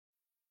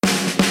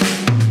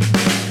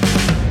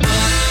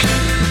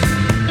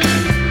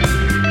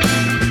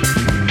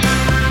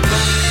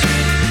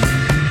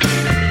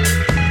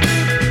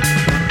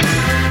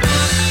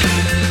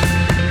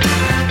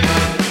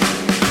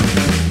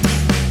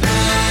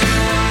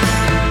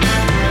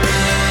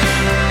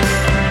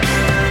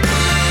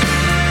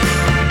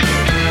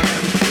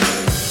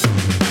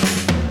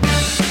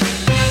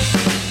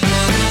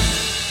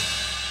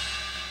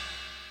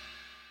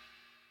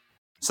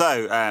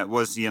So,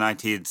 was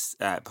United's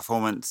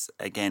performance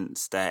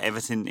against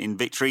Everton in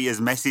victory as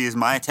messy as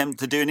my attempt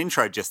to do an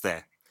intro just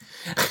there?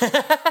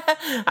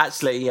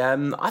 Actually,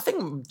 I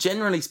think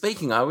generally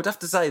speaking, I would have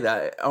to say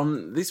that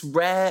on this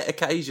rare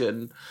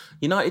occasion,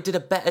 United did a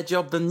better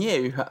job than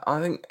you. I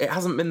think it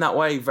hasn't been that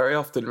way very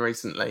often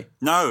recently.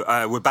 No,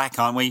 we're back,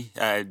 aren't we?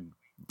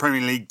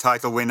 Premier League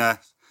title winner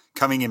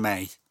coming in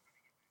May.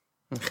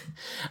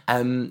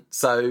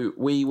 So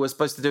we were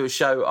supposed to do a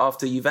show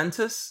after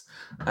Juventus,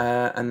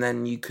 and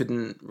then you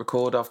couldn't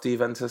record after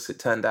Juventus. It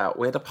turned out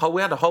we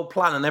had a whole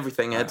plan and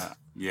everything, Ed.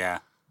 Yeah,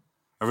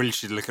 I really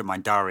should look at my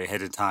diary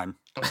ahead of time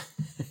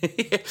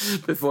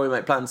before we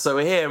make plans. So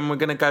we're here, and we're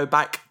going to go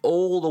back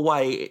all the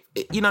way.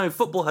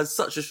 Football has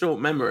such a short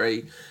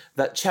memory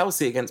that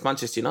Chelsea against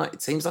Manchester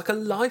United seems like a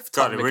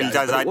lifetime ago. God, it really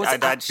ago, does.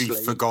 I'd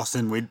actually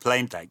forgotten we'd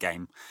played that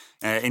game.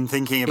 In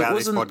thinking about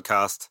this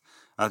podcast.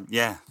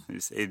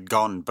 It'd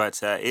gone,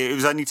 but it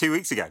was only 2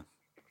 weeks ago.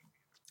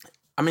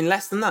 I mean,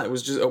 less than that. It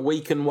was just a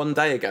week and 1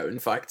 day ago, in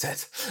fact,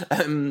 Ed.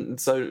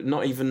 So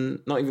not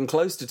even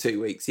close to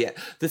 2 weeks yet.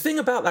 The thing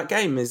about that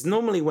game is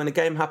normally when a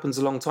game happens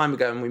a long time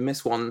ago and we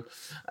miss one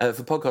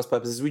for podcast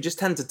purposes, we just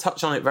tend to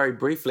touch on it very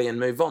briefly and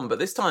move on. But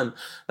this time,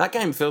 that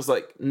game feels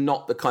like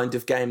not the kind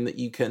of game that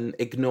you can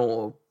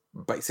ignore,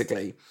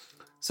 basically.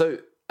 So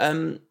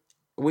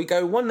we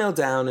go 1-0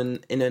 down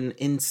and in an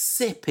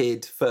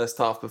insipid first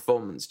half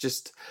performance,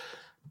 just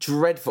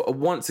dreadful.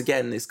 Once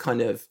again, this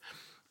kind of,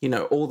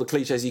 all the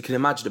cliches you can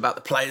imagine about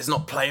the players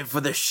not playing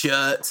for the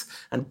shirt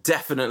and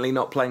definitely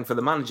not playing for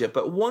the manager.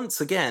 But once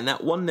again,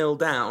 that 1-0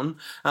 down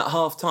at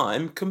half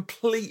time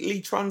completely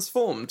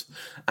transformed.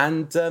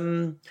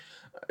 And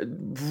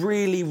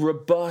really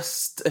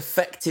robust,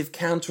 effective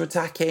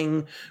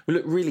counter-attacking. We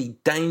looked really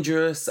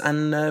dangerous,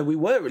 and we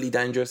were really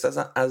dangerous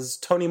as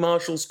Tony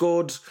Marshall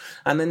scored,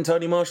 and then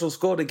Tony Marshall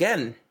scored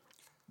again.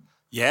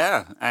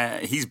 Yeah,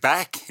 he's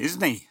back,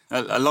 isn't he?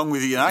 Along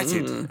with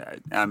United.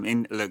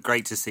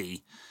 Great to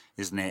see,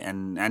 isn't it?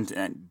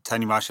 And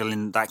Tony Marshall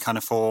in that kind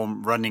of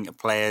form, running at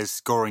players,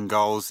 scoring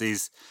goals,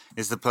 is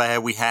the player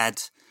we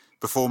had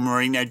before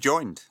Mourinho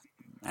joined.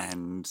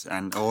 And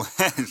all.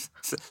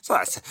 So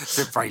that's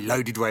a very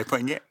loaded way of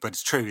putting it, but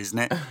it's true, isn't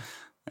it?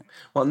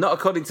 Well, not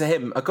according to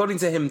him. According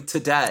to him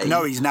today.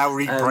 No, he's now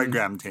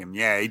reprogrammed him.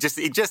 Yeah, it just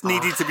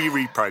needed to be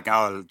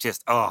reprogrammed.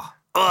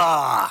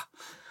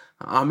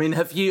 I mean,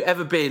 have you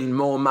ever been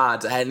more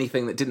mad at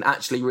anything that didn't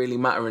actually really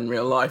matter in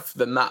real life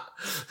than that?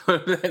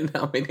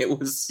 I mean, it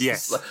was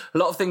yes. A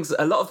lot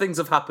of things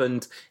have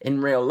happened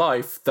in real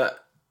life that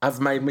have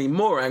made me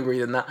more angry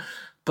than that.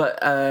 But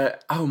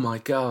oh my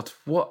God,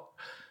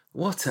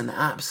 what an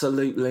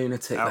absolute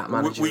lunatic that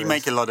manager we is.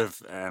 make a lot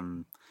of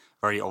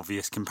very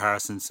obvious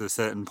comparisons to a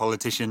certain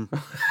politician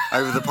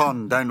over the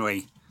pond, don't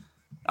we?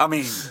 I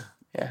mean,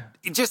 yeah.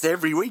 Just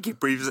every week he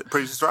proves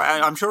us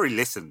right. I'm sure he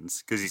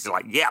listens because he's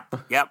like, yep,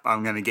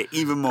 I'm going to get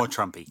even more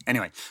Trumpy.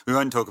 Anyway, we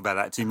won't talk about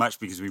that too much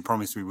because we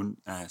promised we wouldn't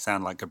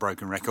sound like a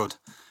broken record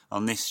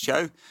on this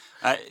show.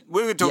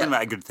 We were talking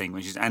about a good thing,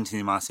 which is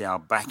Anthony Martial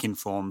back in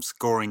form,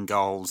 scoring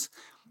goals,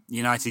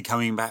 United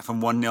coming back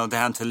from 1-0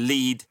 down to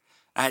lead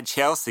at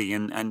Chelsea,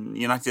 and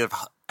United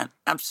have an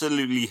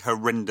absolutely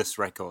horrendous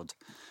record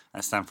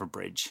at Stamford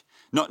Bridge.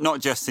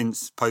 Not just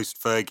since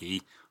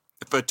post-Fergie,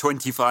 for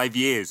 25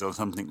 years or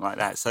something like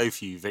that. So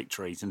few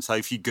victories and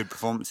so few good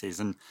performances,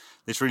 and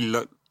this really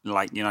looked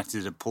like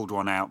United had pulled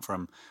one out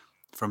from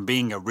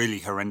being a really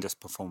horrendous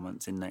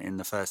performance in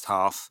the first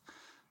half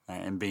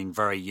and being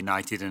very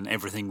United and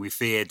everything we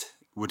feared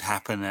would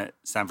happen at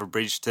Stamford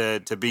Bridge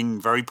to being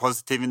very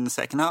positive in the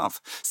second half.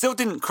 Still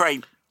didn't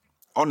create,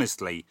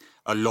 honestly,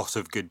 a lot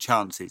of good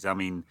chances. I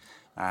mean,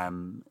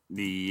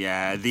 the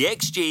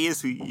XG,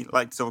 as we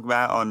like to talk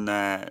about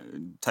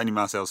on Tony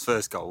Martial's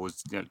first goal,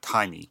 was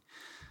tiny.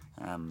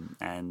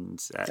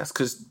 That's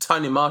because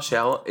Tony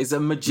Martial is a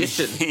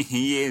magician.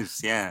 He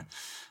is, yeah.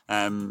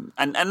 And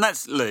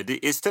that's, look,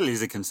 it still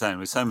is a concern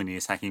with so many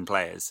attacking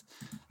players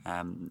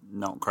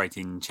not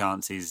creating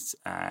chances,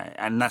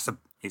 and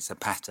it's a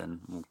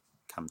pattern. We'll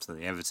come to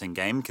the Everton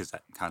game because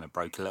that kind of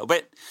broke a little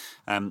bit.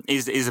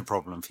 Is a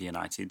problem for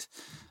United,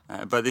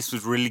 but this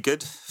was really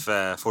good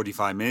for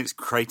 45 minutes.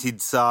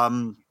 Created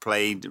some,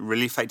 played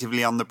really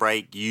effectively on the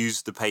break,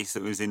 used the pace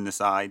that was in the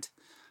side,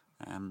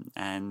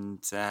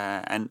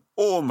 and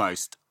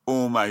almost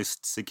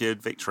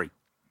secured victory.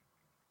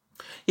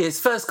 Yeah, his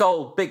first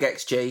goal, big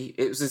XG.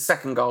 It was his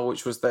second goal,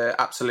 which was the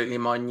absolutely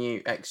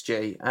minute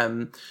XG.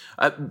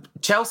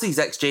 Chelsea's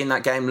XG in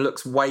that game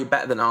looks way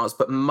better than ours,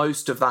 but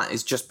most of that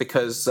is just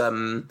because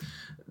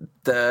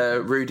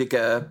the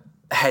Rudiger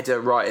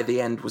header right at the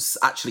end was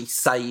actually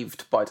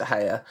saved by De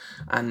Gea,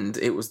 and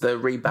it was the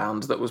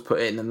rebound that was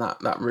put in, and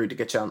that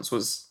Rudiger chance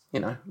was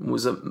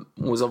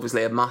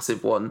obviously a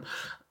massive one.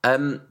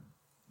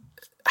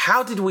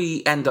 How did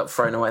we end up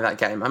throwing away that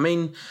game? I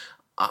mean,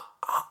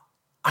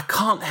 I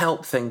can't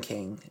help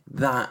thinking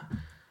that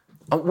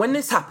when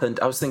this happened,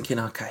 I was thinking,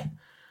 okay,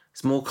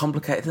 it's more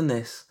complicated than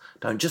this.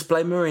 Don't just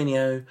blame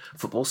Mourinho.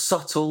 Football's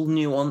subtle,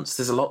 nuanced.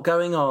 There's a lot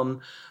going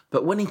on.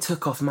 But when he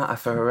took off Matata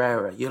for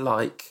Herrera, you're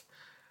like,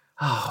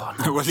 Oh,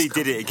 no, well, he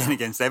did it again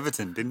against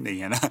Everton, didn't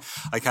he? And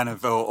I kind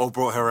of all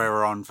brought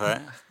Herrera on for,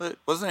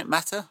 wasn't it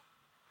Mata?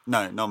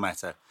 No, not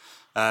Mata.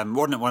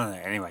 Wasn't it one of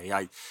them? Anyway,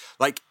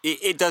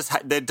 it does.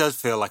 There does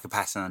feel like a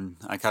pattern.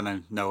 I kind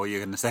of know what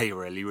you're going to say,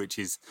 really, which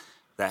is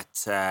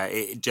that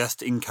it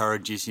just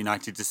encourages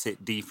United to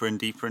sit deeper and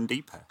deeper and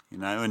deeper.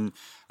 And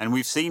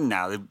we've seen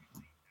now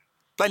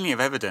plenty of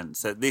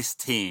evidence that this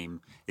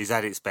team is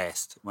at its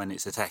best when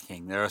it's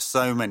attacking. There are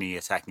so many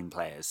attacking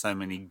players, so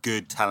many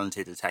good,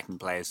 talented attacking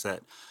players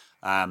that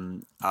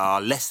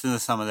are less than the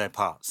sum of their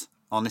parts,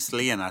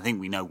 honestly. And I think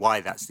we know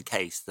why that's the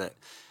case, that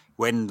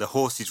when the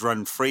horses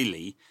run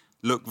freely,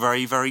 look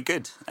very, very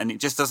good. And it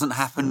just doesn't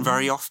happen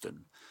very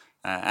often.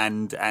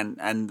 And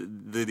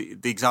the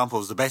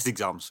examples, the best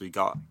examples we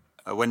got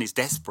are when it's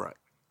desperate.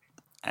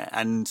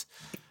 And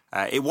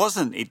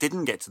it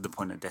didn't get to the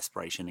point of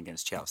desperation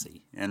against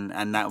Chelsea.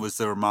 And that was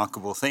the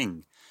remarkable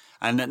thing.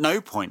 And at no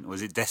point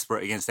was it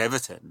desperate against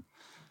Everton.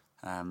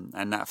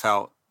 And that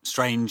felt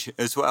strange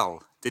as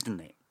well, didn't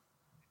it?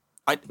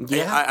 I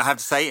have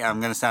to say, I'm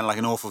going to sound like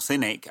an awful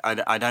cynic.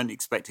 I don't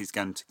expect it's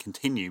going to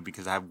continue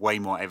because I have way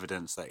more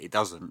evidence that it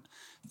doesn't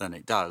than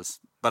it does.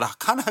 But I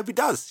kind of hope it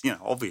does,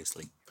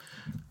 obviously.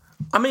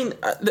 I mean,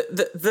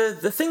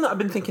 the thing that I've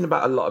been thinking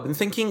about a lot, I've been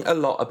thinking a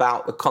lot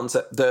about the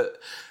concept that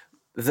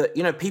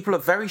people are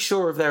very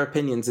sure of their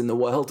opinions in the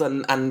world,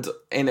 and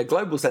in a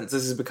global sense,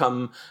 this has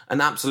become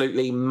an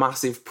absolutely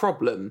massive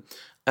problem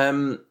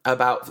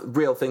about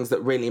real things that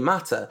really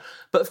matter.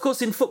 But of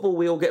course, in football,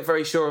 we all get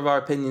very sure of our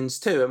opinions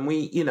too, and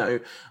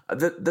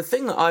the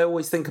thing that I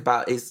always think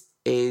about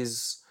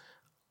is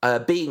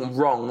being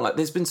wrong. Like,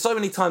 there's been so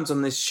many times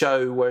on this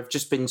show where I've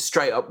just been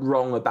straight up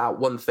wrong about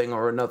one thing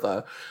or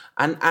another,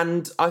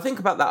 and I think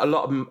about that a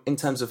lot in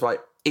terms of,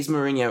 like, is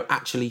Mourinho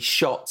actually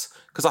shot?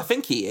 Because I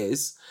think he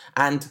is.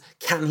 And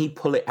can he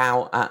pull it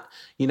out at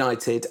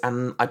United?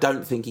 And I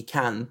don't think he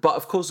can. But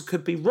of course, it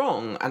could be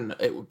wrong. And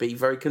it would be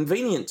very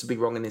convenient to be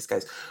wrong in this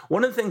case.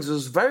 One of the things I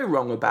was very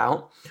wrong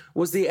about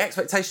was the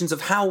expectations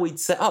of how we'd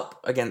set up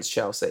against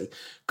Chelsea.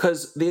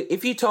 Because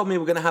if you told me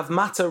we're going to have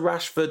Mata,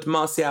 Rashford,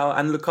 Martial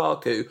and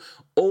Lukaku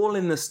all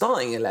in the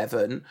starting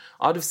 11,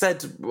 I'd have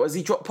said, was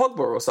he dropped Pogba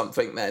or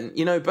something then?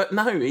 But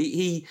no,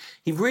 he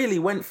really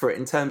went for it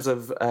in terms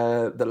of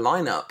the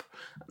lineup.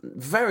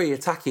 Very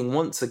attacking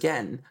once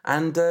again,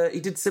 and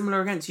he did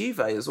similar against Juve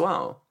as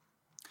well.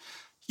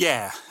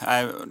 Yeah,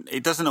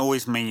 it doesn't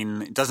always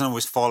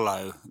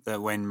follow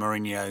that when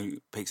Mourinho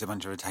picks a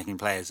bunch of attacking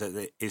players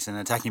that it's an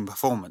attacking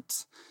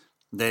performance.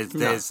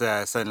 There's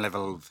a certain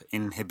level of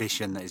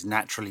inhibition that is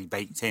naturally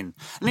baked in.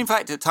 And in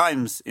fact, at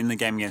times in the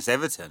game against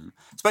Everton,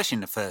 especially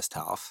in the first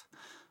half,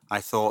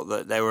 I thought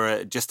that they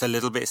were just a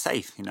little bit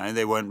safe.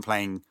 They weren't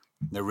playing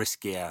the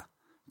riskier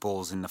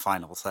balls in the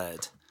final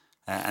third.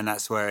 And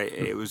that's where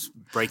it was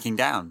breaking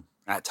down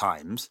at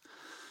times.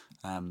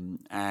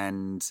 Obviously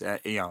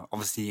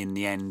in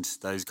the end,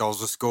 those goals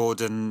were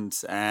scored and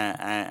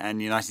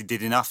United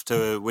did enough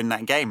to win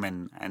that game.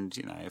 And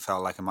it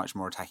felt like a much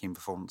more attacking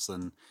performance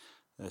than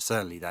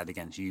certainly that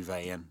against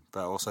Juve,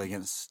 but also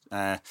against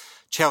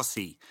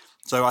Chelsea.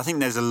 So I think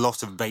there's a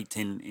lot of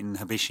baked-in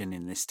inhibition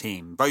in this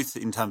team, both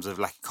in terms of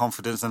lack of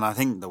confidence and I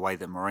think the way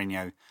that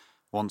Mourinho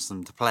wants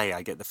them to play.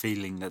 I get the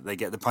feeling that they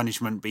get the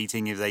punishment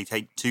beating if they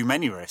take too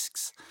many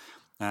risks.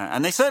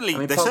 And they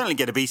certainly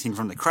get a beating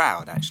from the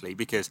crowd, actually,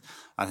 because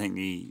I think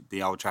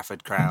the Old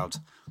Trafford crowd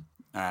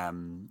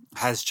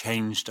has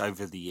changed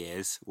over the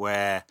years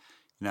where,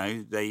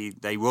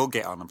 they will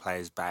get on a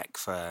player's back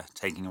for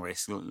taking a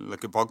risk.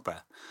 Look at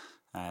Pogba.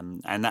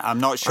 And I'm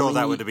not sure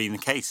that would have been the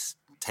case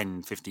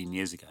 10, 15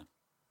 years ago.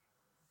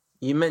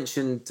 You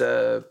mentioned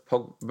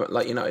Pogba,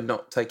 like United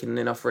not taking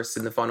enough risks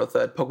in the final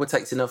third. Pogba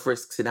takes enough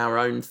risks in our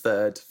own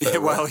third.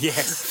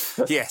 Yes.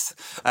 He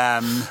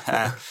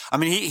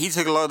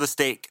took a lot of the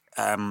stick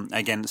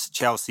against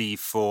Chelsea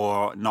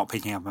for not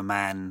picking up a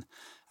man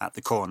at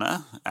the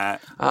corner. And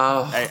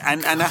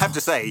I have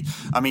to say,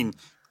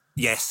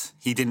 yes,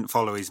 he didn't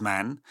follow his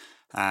man.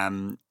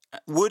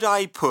 Would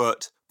I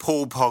put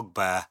Paul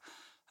Pogba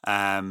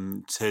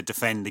to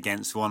defend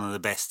against one of the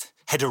best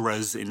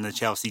headerers in the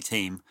Chelsea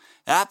team?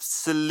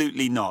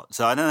 Absolutely not.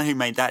 So I don't know who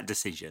made that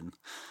decision.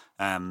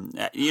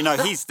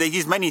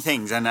 He's many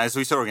things, and as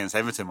we saw against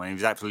Everton when he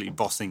was absolutely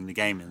bossing the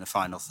game in the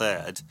final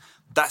third,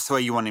 that's where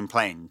you want him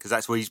playing because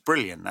that's where he's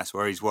brilliant. That's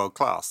where he's world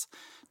class.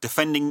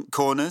 Defending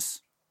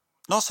corners,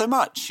 not so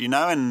much,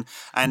 and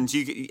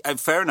you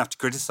fair enough to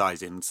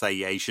criticise him and say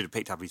he should have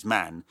picked up his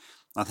man.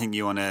 I think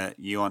you want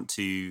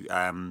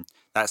to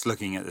that's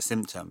looking at the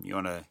symptom. You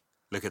want to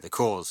look at the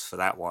cause for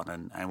that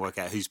one and work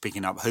out who's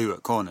picking up who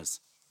at corners.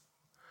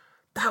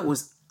 That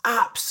was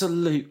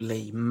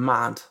absolutely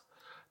mad.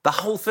 The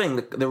whole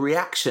thing, the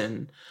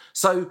reaction.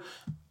 So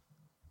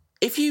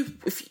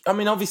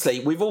obviously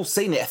we've all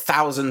seen it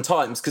 1,000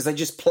 times because they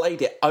just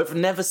played it. I've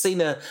never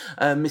seen a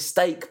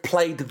mistake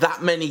played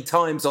that many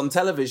times on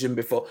television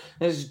before.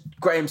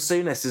 Graham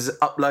Souness has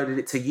uploaded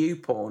it to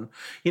YouPorn.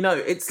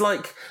 It's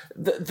like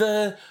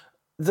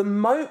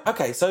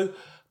so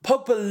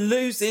Pogba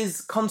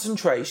loses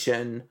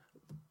concentration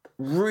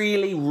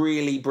really,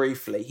 really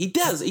briefly. He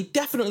does. He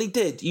definitely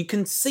did. You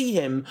can see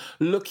him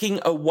looking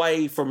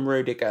away from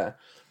Rudiger.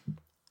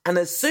 And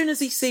as soon as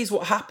he sees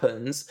what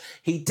happens,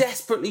 he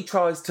desperately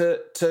tries to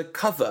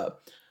cover.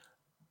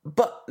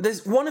 But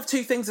there's one of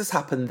two things has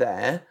happened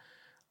there.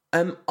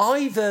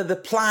 Either the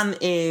plan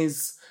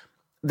is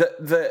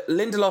that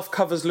Lindelof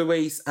covers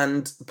Luis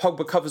and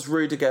Pogba covers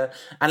Rudiger,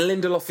 and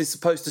Lindelof is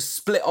supposed to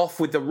split off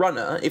with the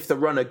runner if the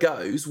runner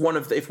goes.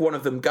 If one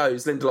of them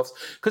goes, Lindelof's...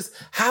 Because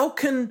how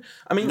can...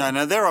 I mean...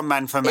 No, they're on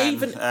man for man.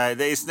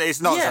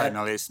 It's not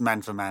zonal, it's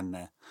man for man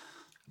there.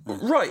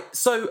 Right,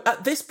 so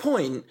at this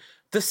point,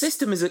 the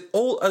system is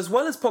all... As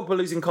well as Pogba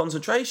losing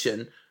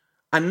concentration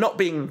and not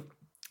being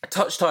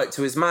touch tight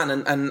to his man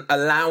and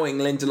allowing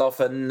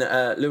Lindelof and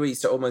Luis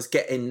to almost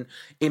get in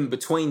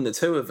between the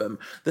two of them,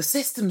 the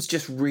system's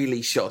just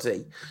really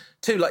shoddy.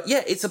 Too, like,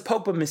 yeah, it's a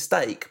Pogba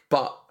mistake,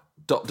 but ...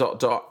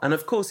 And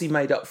of course he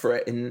made up for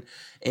it in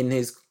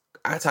his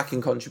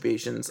attacking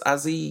contributions,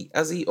 as he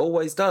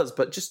always does.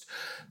 But just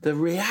the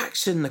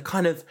reaction,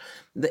 the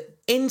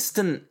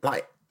instant,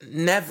 like,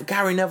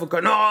 Gary Neville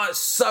going, oh, it's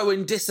so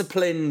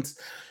indisciplined.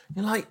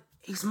 You're like,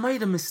 he's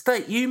made a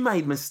mistake. You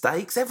made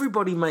mistakes.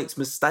 Everybody makes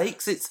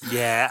mistakes.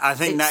 I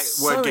think that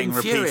word getting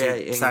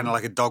repeated sounded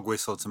like a dog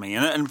whistle to me.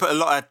 And a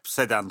lot, I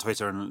said that on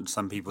Twitter, and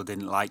some people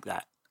didn't like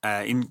that,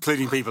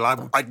 including people I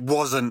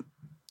wasn't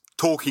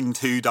talking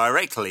to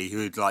directly,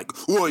 who'd like,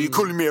 oh, you're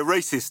calling me a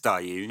racist,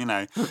 are you? You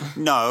know,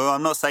 no,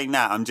 I'm not saying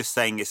that. I'm just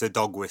saying it's a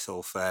dog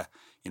whistle for,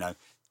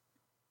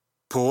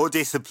 poor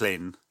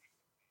discipline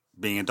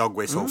being a dog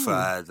whistle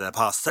for the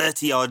past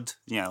 30-odd,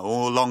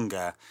 or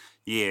longer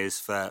years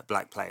for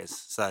black players.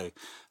 So,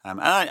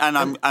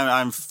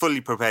 I'm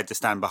fully prepared to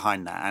stand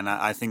behind that. And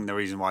I think the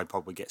reason why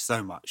Pogba gets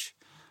so much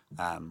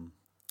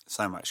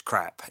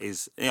crap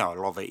is, a lot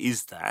of it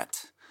is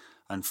that,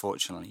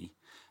 unfortunately.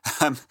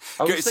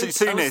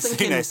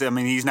 Souness, I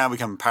mean, he's now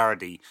become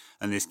parody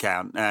on this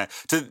count.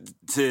 To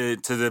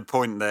the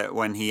point that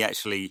when he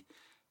actually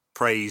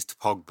praised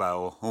Pogba,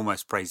 or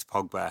almost praised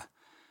Pogba,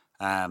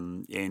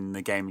 in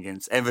the game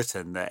against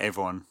Everton, that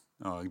everyone,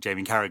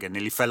 Jamie Carragher,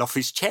 nearly fell off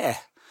his chair.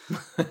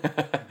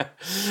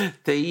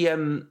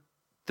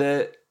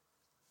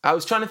 I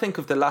was trying to think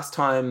of the last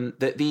time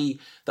that the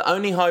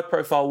only high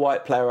profile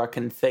white player I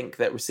can think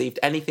that received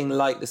anything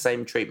like the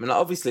same treatment.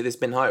 Obviously, there's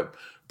been high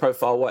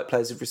profile white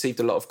players who've received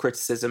a lot of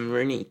criticism.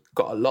 Rooney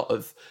got a lot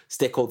of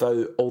stick,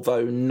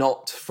 although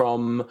not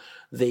from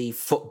the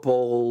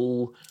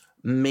football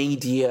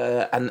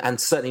media and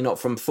certainly not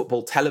from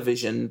football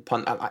television.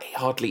 He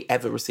hardly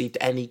ever received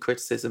any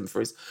criticism for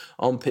his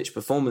on-pitch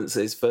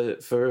performances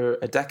for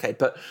a decade.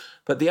 But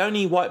the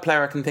only white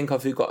player I can think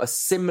of who got a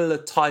similar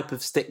type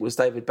of stick was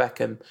David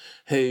Beckham,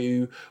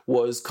 who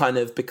was kind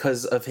of,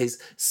 because of his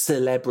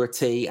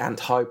celebrity and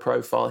high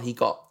profile, he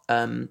got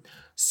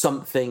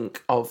something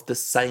of the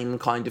same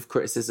kind of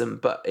criticism.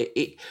 But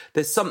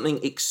there's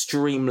something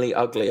extremely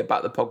ugly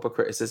about the Pogba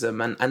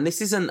criticism. And this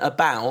isn't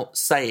about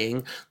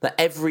saying that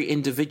every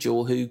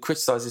individual who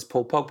criticises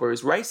Paul Pogba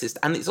is racist.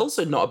 And it's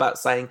also not about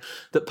saying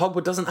that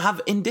Pogba doesn't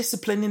have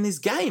indiscipline in his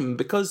game,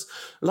 because,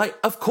 like,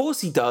 of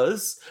course he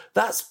does.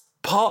 That's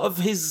part of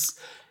his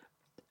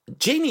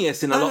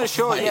genius in a lot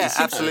of ways. Yeah,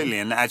 absolutely.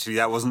 And actually,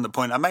 that wasn't the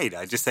point I made.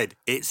 I just said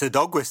it's a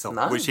dog whistle,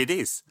 which it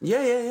is.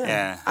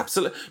 Yeah.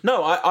 Absolutely.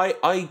 No,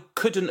 I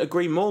couldn't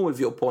agree more with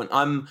your point.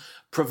 I'm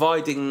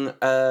providing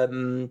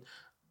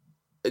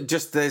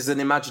just there's an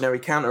imaginary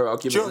counter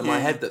argument in my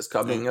head that's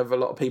coming of a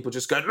lot of people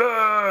just going,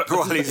 well,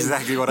 it's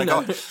exactly what I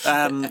got.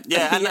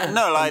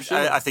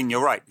 I think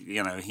you're right.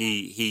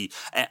 He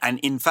and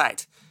in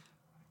fact,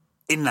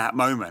 in that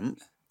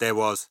moment, there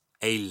was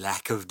a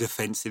lack of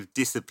defensive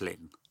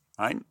discipline,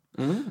 right?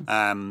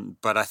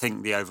 But I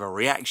think the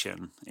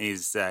overreaction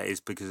is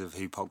because of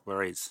who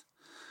Pogba is.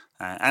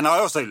 And I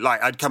also,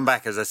 I'd come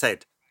back, as I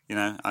said,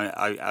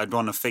 I'd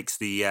want to fix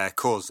the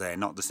cause there,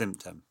 not the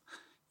symptom.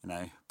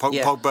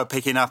 Pogba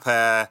picking up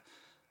a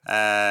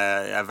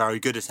very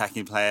good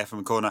attacking player from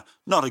a corner,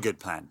 not a good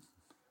plan.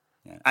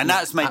 Yeah. And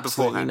that's made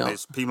beforehand.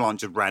 People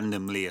aren't just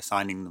randomly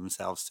assigning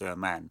themselves to a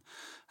man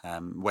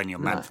when you're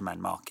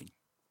man-for-man marking.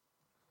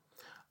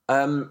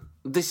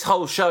 This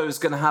whole show is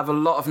going to have a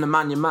lot of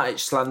Nemanja Matic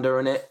slander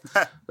in it.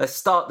 Let's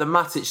start the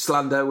Matic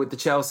slander with the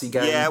Chelsea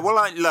game. Yeah, well,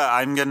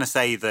 I'm going to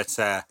say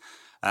that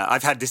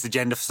I've had this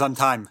agenda for some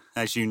time,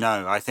 as you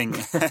know. I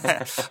think,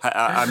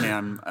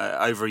 I'm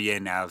over a year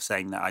now of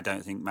saying that I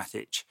don't think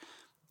Matic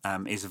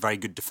is a very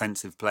good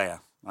defensive player.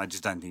 I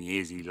just don't think he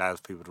is. He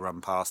allows people to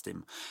run past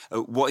him.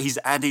 What he's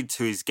added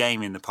to his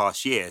game in the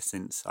past year,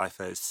 since I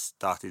first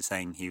started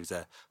saying he was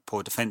a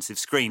poor defensive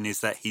screen,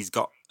 is that he's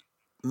got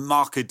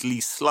markedly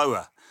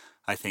slower.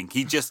 I think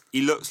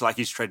he looks like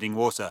he's treading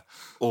water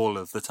all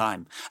of the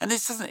time, and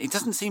it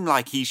doesn't seem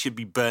like he should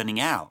be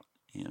burning out.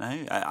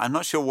 I'm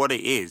not sure what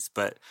it is,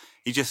 but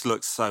he just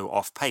looks so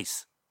off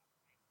pace.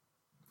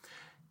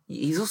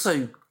 He's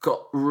also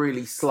got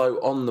really slow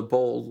on the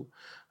ball.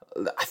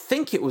 I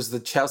think it was the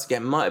Chelsea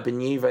game, might have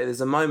been Juve.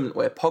 There's a moment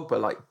where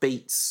Pogba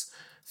beats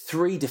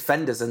 3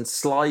 defenders and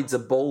slides a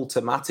ball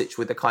to Matic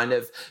with a kind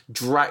of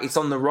drag. It's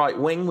on the right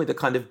wing with a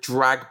kind of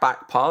drag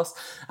back pass,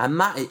 and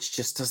Matic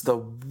just does the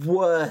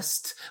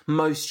worst,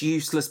 most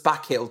useless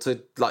back heel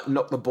to like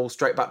knock the ball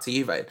straight back to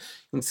Juve. You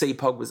can see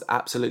Pog was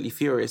absolutely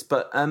furious,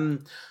 but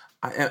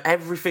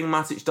everything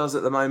Matic does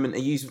at the moment,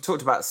 we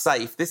talked about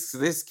safe.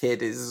 This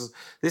kid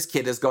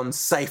has gone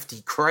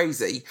safety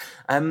crazy.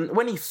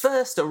 When he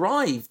first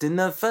arrived in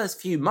the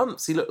first few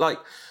months, he looked like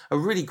a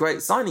really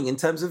great signing in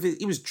terms of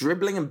he was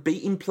dribbling and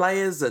beating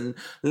players and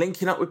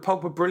linking up with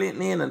Pogba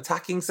brilliantly in an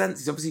attacking sense.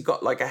 He's obviously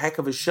got like a heck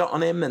of a shot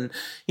on him, and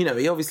he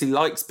obviously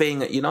likes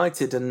being at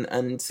United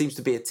and seems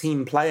to be a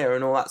team player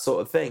and all that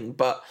sort of thing.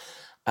 But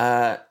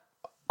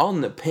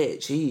on the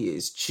pitch, he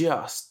is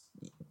just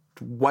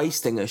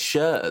wasting a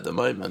shirt at the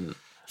moment.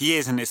 He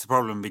is, and it's a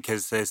problem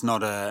because there's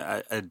not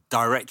a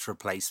direct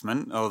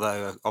replacement,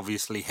 although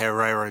obviously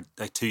Herrera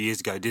 2 years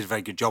ago did a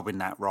very good job in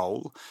that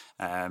role.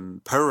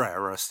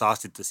 Pereira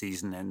started the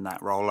season in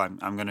that role. I'm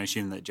going to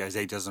assume that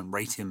Jose doesn't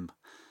rate him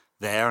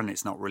there, and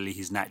it's not really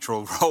his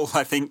natural role,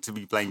 I think, to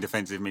be playing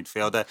defensive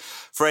midfielder.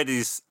 Fred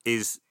is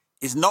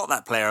not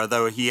that player,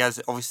 although he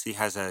obviously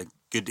has a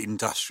good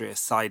industrious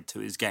side to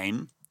his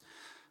game.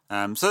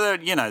 So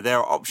there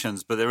are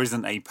options, but there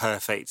isn't a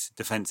perfect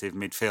defensive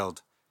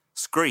midfield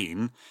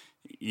screen.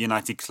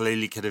 United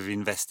clearly could have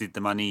invested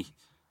the money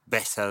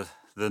better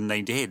than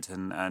they did,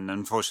 and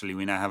unfortunately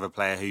we now have a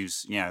player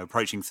who's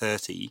approaching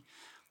 30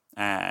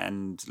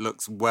 and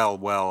looks well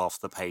off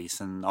the pace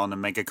and on a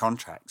mega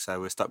contract. So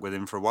we're stuck with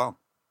him for a while.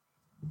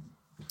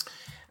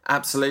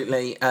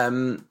 Absolutely.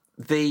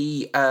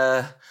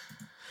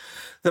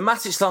 The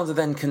Matic slander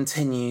then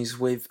continues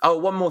with... Oh,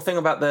 one more thing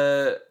about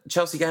the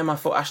Chelsea game. I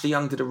thought Ashley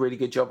Young did a really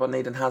good job on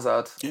Eden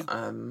Hazard.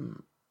 Yeah.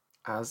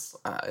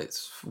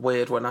 It's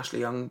weird when Ashley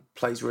Young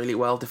plays really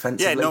well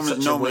defensively. Yeah,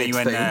 normally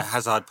when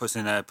Hazard puts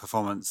in a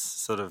performance,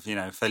 sort of,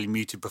 fairly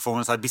muted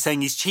performance, I'd be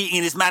saying he's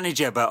cheating his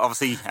manager, but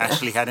obviously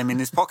Ashley had him in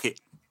his pocket.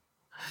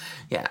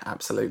 Yeah,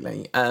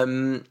 absolutely.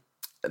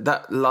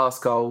 That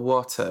last goal,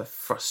 what a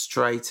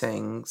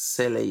frustrating,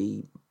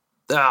 silly...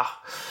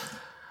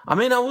 I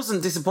mean, I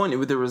wasn't disappointed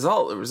with the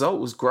result. The result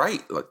was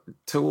great. Like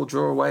 2-2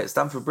 draw away at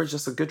Stamford Bridge.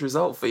 That's a good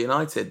result for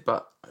United,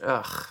 but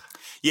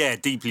yeah,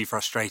 deeply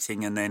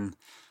frustrating. And then,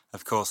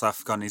 of course, I've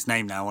forgotten his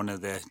name now. One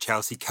of the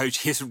Chelsea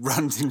coaches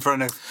runs in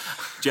front of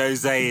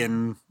Jose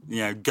and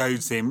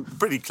goads him.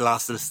 Pretty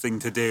classless thing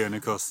to do. And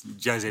of course,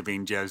 Jose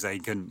being Jose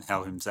couldn't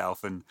help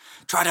himself and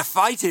try to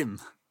fight him.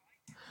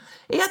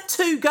 He had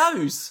 2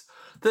 goes.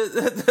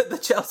 The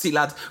Chelsea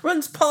lad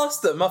runs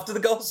past them after the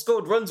goal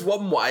scored, runs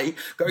one way,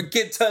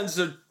 turns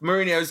to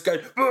Mourinho's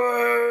going,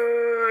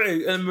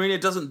 and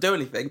Mourinho doesn't do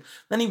anything.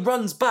 Then he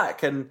runs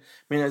back and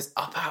Mourinho's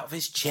up out of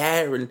his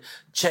chair and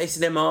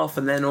chasing him off,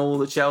 and then all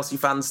the Chelsea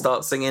fans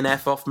start singing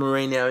F off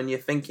Mourinho, and you're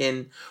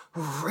thinking,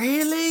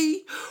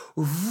 really?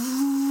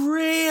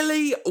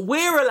 Really?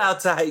 We're allowed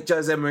to hate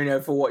Jose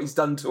Mourinho for what he's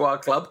done to our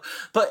club,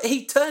 but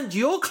he turned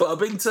your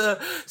club into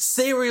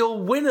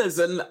serial winners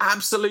and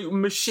absolute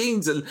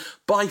machines and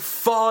by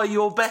far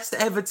your best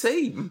ever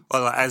team.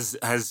 Well, as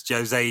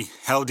Jose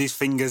held his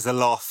fingers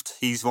aloft,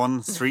 he's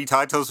won 3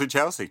 titles with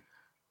Chelsea.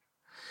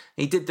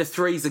 He did the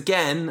 3s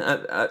again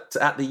at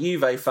the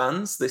Juve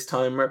fans, this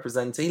time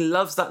representing. He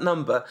loves that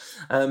number.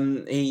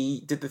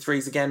 He did the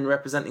 3s again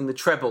representing the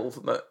treble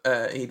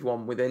that he'd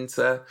won with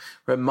Inter,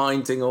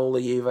 reminding all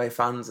the Juve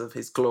fans of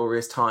his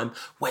glorious time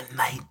when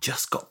they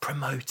just got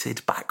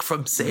promoted back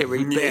from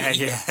Serie B.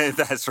 Yeah,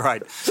 that's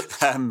right.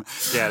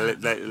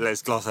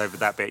 Let's gloss over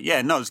that bit.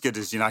 Yeah, not as good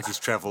as United's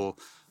treble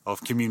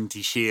of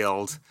Community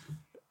Shield,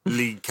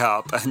 League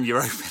Cup and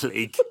Europa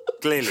League.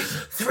 Clearly.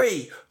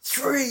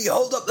 3,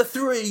 hold up the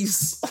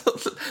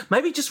 3s.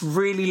 Maybe he just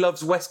really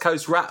loves West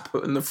Coast rap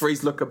and the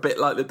 3s look a bit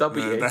like the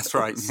W. That's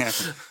right, yeah.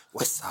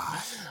 West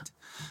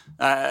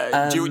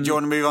Side. Do you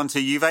want to move on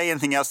to Juve?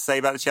 Anything else to say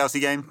about the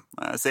Chelsea game?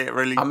 Say it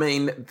really. I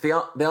mean,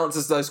 the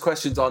answers to those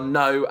questions are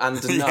no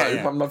and no.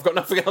 Yeah. I've got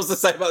nothing else to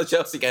say about the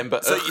Chelsea game.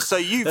 But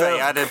So Juve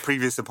had a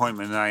previous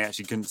appointment and I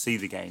actually couldn't see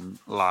the game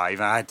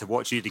live. I had to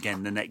watch it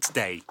again the next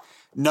day,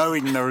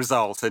 knowing the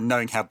result and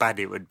knowing how bad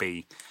it would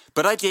be.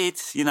 But I did,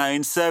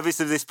 in service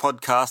of this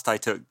podcast, I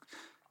took,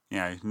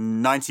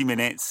 90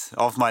 minutes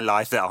of my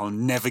life that I'll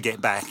never get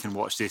back and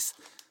watch this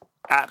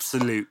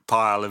absolute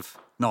pile of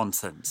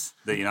nonsense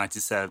that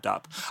United served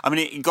up. I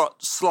mean, it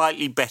got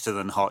slightly better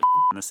than hot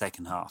in the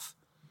second half.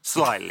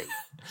 Slightly.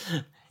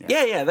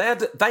 Yeah.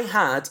 They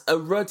had a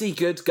ruddy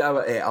good go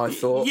at it, I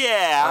thought.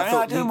 Yeah,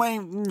 I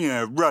don't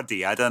know,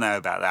 ruddy. I don't know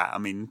about that. I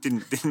mean,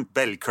 didn't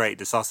barely create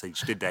the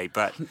sausage, did they?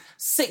 But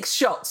 6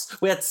 shots.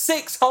 We had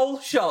 6 whole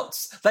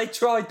shots. They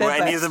tried their best.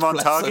 Were any of them on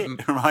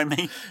target? Remind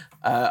me.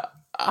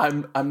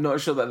 I'm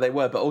not sure that they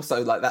were, but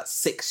also like that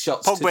 6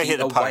 shots Pogba to the hit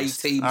the away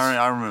post. teams.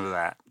 I remember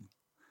that.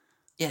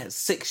 Yeah,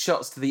 6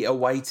 shots to the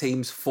away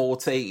team's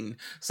 14.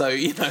 So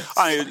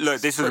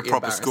look, this is a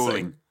proper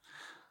schooling.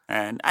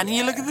 And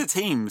you look at the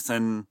teams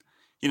and,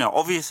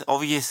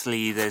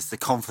 obviously there's the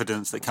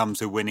confidence that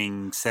comes with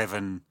winning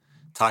 7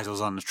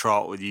 titles on the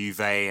trot with Juve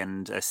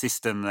and a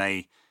system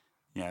they,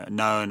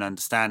 know and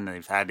understand.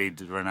 They've added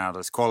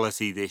Ronaldo's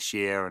quality this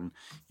year, and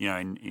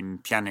in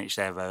Pjanic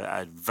they have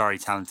a very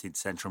talented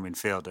central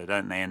midfielder,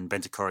 don't they? And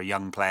Bentancur, a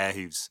young player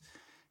who's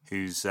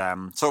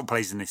sort of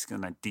plays in this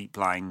kind of deep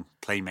lying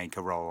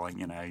playmaker role.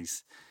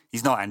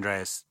 He's not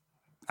Andrea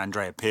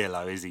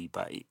Pirlo, is he?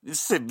 But he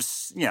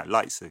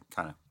likes to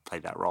kind of play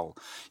that role.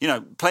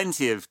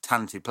 Plenty of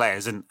talented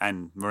players, and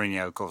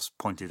Mourinho, of course,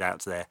 pointed out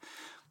to their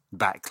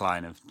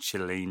backline of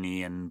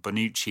Chiellini and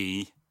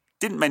Bonucci.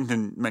 Didn't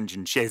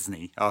mention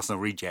Szczesny,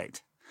 Arsenal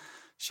reject.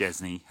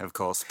 Szczesny, of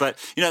course. But,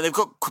 they've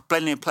got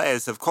plenty of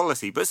players of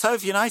quality. But so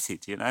have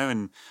United,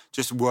 and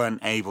just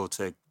weren't able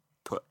to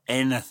put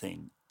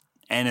anything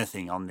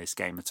on this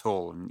game at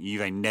all. And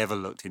Juve never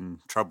looked in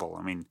trouble.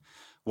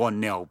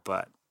 1-0,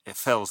 but it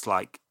feels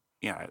like,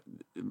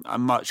 a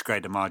much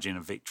greater margin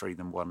of victory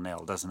than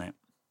 1-0, doesn't it?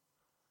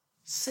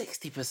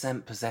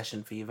 60%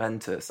 possession for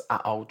Juventus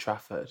at Old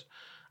Trafford.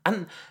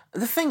 And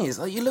the thing is,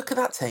 you look at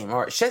that team,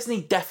 all right,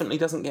 Szczesny definitely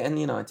doesn't get in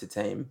the United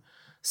team.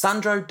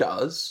 Sandro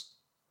does,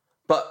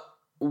 but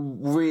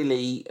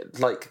really,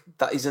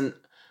 that isn't...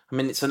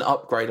 it's an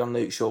upgrade on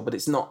Luke Shaw, but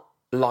it's not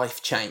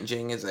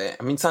life-changing, is it?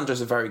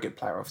 Sandro's a very good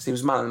player, obviously. He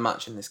was man of the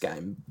match in this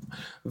game.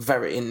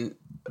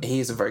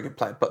 He is a very good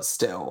player, but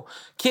still.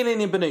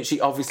 Chiellini and Bonucci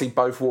obviously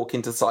both walk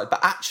into the side,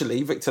 but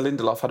actually Victor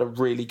Lindelof had a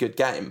really good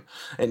game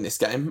in this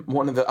game.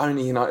 One of the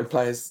only United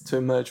players to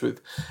emerge with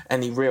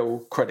any real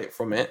credit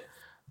from it.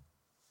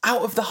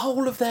 Out of the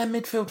whole of their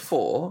midfield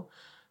four,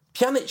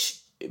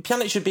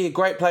 Pjanic should be a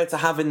great player to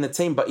have in the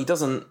team, but you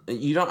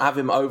don't have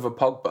him over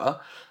Pogba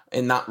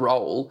in that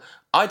role.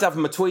 I'd have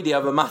Matuidi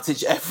over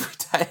Matic every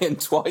day and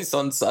twice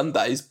on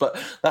Sundays, but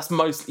that's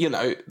most,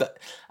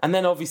 and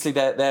then obviously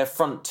their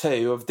front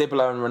two of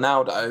Dybala and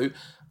Ronaldo.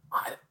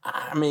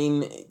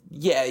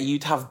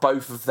 You'd have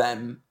both of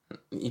them.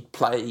 You'd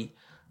play,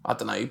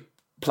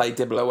 play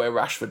Dybala where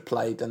Rashford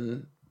played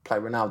and play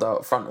Ronaldo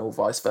up front or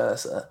vice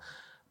versa.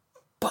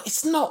 But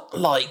it's not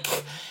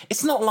like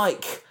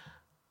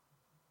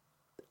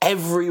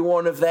every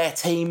one of their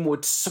team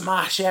would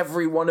smash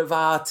every one of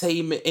our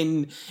team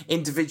in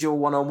individual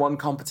one-on-one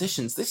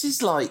competitions. This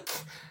is I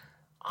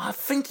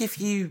think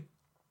if you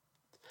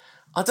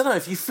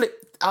flip,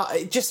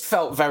 it just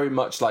felt very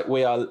much like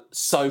we are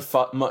so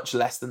much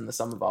less than the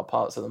sum of our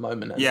parts at the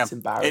moment, and it's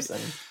embarrassing.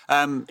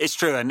 It's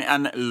true,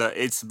 and look,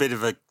 it's a bit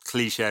of a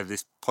cliche of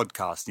this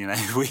podcast.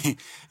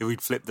 If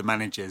we'd flip the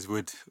managers,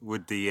 would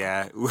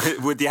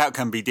the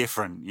outcome be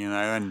different?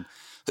 And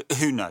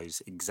who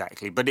knows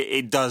exactly, but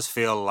it does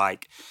feel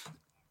like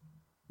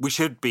we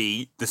should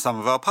be the sum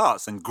of our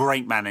parts, and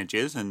great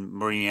managers, and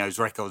Mourinho's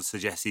record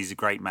suggests he's a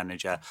great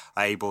manager,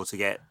 are able to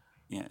get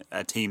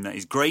a team that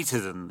is greater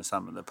than the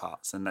sum of the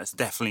parts, and that's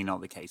definitely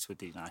not the case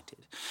with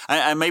United.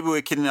 And maybe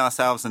we're kidding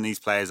ourselves, and these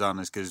players aren't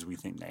as good as we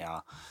think they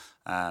are.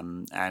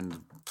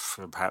 And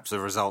perhaps the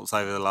results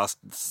over the last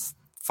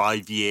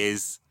 5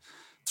 years,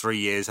 3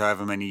 years,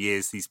 however many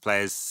years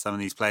some of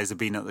these players have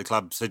been at the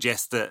club,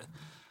 suggest that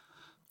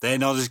they're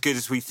not as good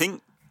as we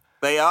think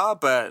they are.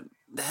 But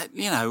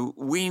we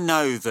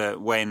know that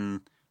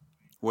when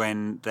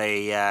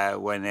they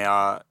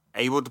are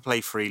able to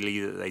play freely,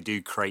 that they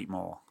do create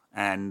more.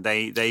 And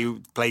they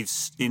played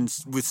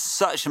with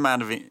such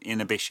amount of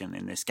inhibition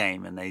in this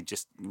game, and they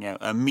just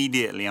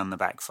immediately on the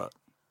back foot.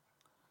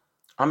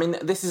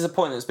 This is a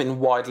point that's been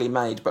widely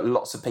made, but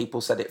lots of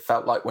people said it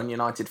felt like when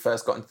United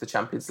first got into the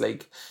Champions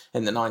League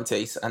in the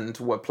 90s and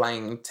were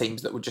playing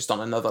teams that were just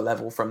on another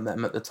level from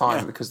them at the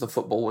time, because the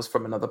football was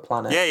from another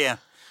planet. Yeah.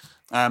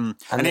 And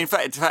in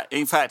fact,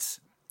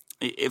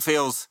 it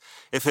feels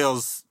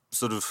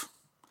sort of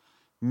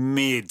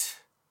mid,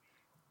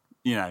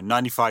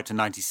 95 to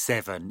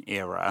 97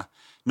 era,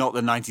 not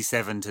the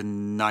 97 to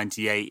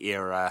 98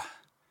 era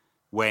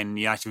when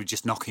United were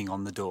just knocking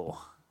on the door.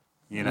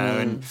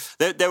 And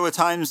there were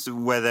times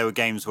where there were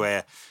games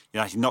where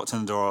United knocked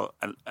on the door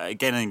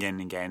again and again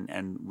and again,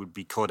 and would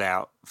be caught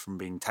out from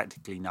being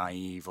tactically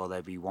naive, or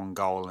there'd be one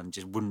goal and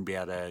just wouldn't be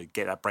able to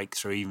get that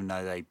breakthrough, even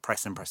though they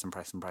press and press and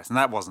press and press. And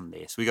that wasn't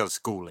this. We got a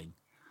schooling.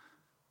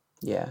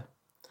 Yeah.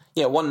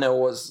 1-0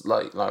 was,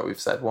 like we've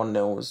said,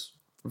 1-0 was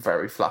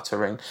very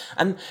flattering.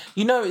 And,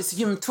 it's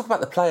you talk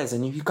about the players,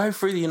 and you go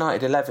through the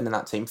United 11 in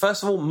that team.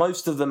 First of all,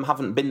 most of them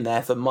haven't been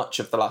there for much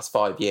of the last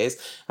 5 years.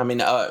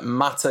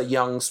 Mata,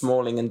 Young,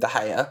 Smalling and De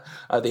Gea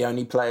are the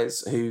only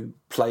players who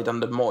played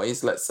under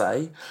Moyes, let's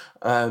say.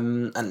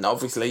 And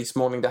obviously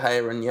Smalling, De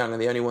Gea and Young are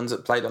the only ones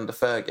that played under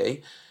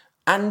Fergie.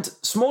 And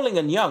Smalling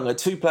and Young are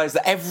two players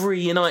that every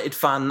United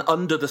fan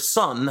under the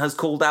sun has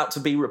called out to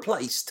be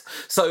replaced.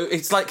 So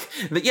it's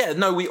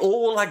we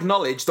all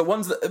acknowledge the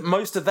ones that,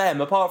 most of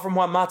them, apart from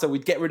Juan Mata,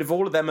 we'd get rid of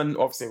all of them, and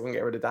obviously we wouldn't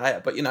get rid of De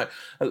Gea.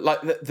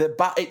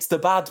 But it's the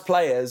bad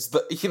players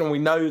that we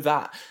know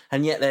that,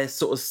 and yet they're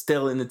sort of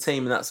still in the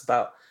team, and that's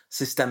about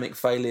systemic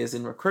failures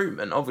in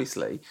recruitment,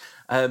 obviously.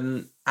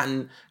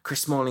 And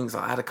Chris Smalling's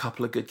had a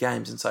couple of good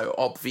games, and so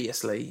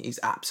obviously he's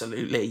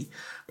absolutely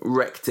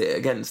wrecked it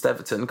against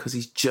Everton, because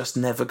he's just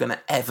never going to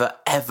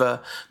ever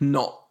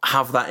not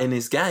have that in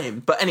his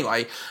game. But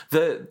anyway,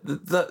 the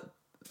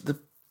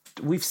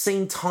we've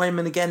seen time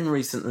and again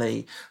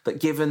recently that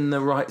given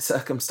the right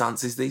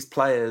circumstances, these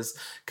players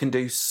can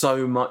do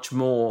so much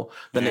more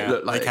than it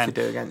looked like they could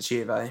do against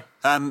Juve.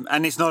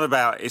 And it's not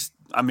about it's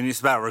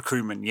about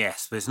recruitment,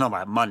 yes, but it's not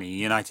about money.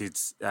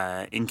 United's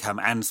income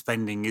and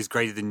spending is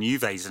greater than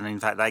Juve's, and in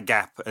fact that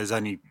gap has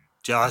only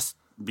just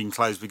been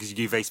closed because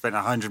Juve spent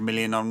 100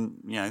 million on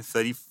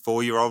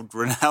 34-year-old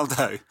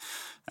Ronaldo.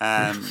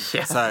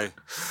 So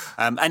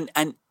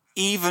and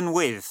even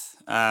with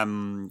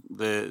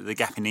the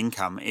gap in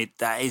income,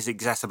 that is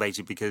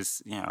exacerbated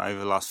because over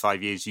the last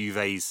 5 years,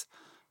 Juve's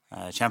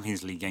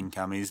Champions League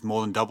income is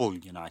more than double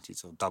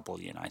United's, or double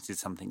United,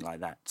 something like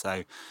that.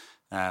 So,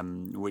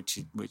 which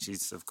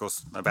is of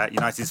course about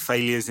United's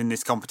failures in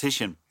this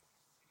competition.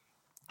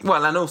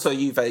 Well, and also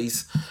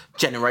Juve's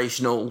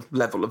generational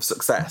level of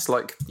success.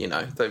 Like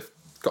they've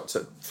got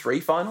to 3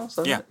 finals,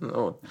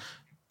 or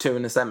 2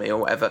 in a semi or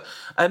whatever.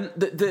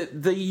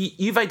 The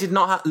Juve did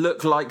not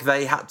look like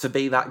they had to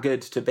be that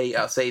good to beat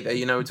us either.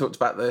 We talked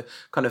about the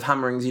kind of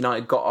hammerings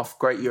United got off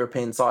great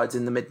European sides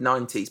in the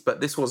mid-90s,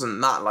 but this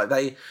wasn't that. Like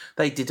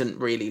they didn't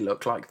really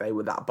look like they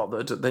were that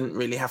bothered. They didn't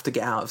really have to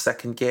get out of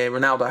second gear.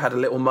 Ronaldo had a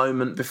little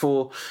moment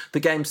before the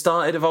game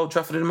started of Old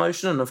Trafford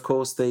emotion, and of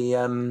course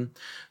the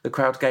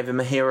crowd gave him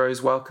a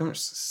hero's welcome, which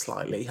is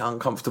slightly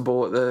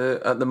uncomfortable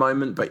at the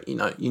moment, but you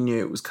knew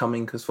it was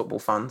coming because football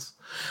fans.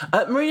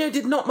 Mourinho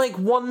did not make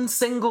one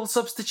single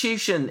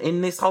substitution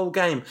in this whole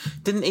game.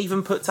 Didn't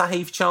even put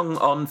Tahith Chong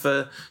on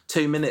for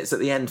 2 minutes at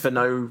the end for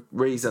no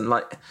reason.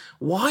 Like,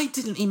 why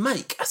didn't he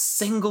make a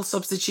single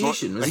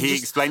substitution? He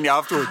explained it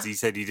afterwards. He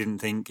said he didn't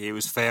think it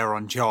was fair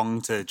on Chong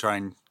to try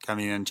and come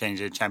in and change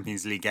a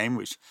Champions League game,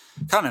 which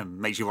kind of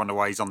makes you wonder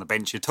why he's on the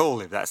bench at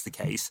all, if that's the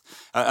case.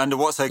 Under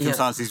what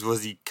circumstances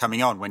was he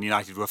coming on when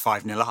United were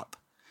 5-0 up?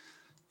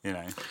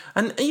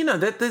 And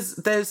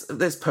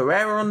there's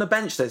Pereira on the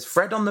bench, there's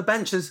Fred on the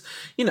bench, there's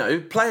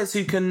players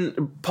who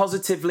can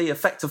positively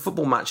affect a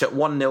football match at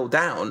 1-0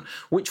 down,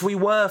 which we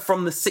were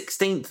from the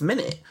 16th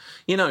minute.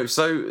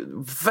 So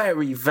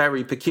very,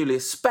 very peculiar,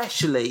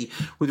 especially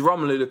with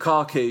Romelu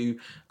Lukaku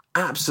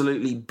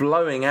absolutely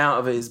blowing out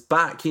of his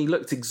back. He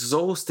looked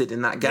exhausted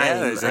in that game.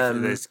 Yeah,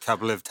 there's a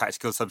couple of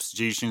tactical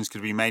substitutions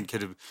could be made.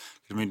 Could have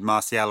moved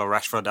Martial or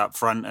Rashford up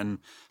front and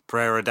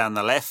Pereira down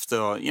the left,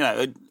 or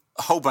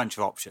a whole bunch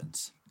of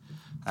options.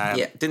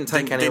 Didn't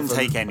take any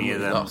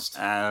of them. Lost.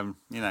 And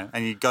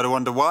you got to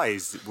wonder why.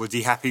 Was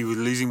he happy with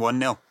losing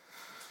 1-0?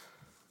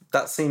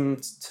 That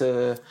seemed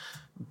to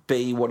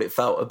be what it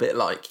felt a bit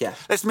like, yeah.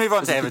 Let's move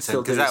on to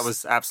Everton, because that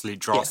was absolute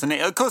dross. Yeah.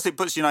 And of course it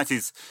puts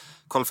United's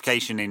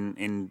qualification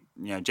in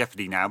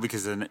jeopardy now,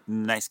 because the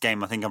next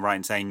game, I think I'm right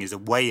in saying, is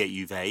away at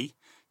Juve.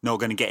 Not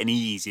going to get any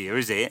easier,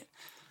 is it?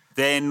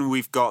 Then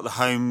we've got the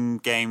home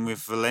game with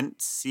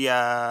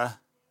Valencia.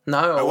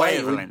 No, away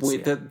at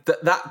Valencia.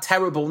 That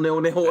terrible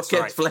 0-0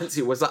 against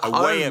Valencia was at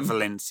away home. At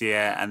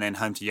Valencia, and then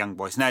home to Young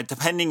Boys. Now,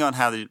 depending on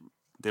how the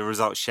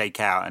results shake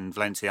out, and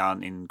Valencia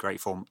aren't in great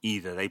form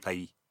either, they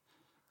play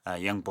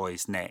Young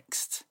Boys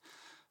next.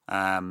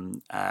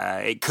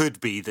 It could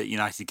be that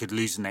United could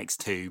lose the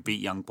next 2, beat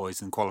Young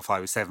Boys, and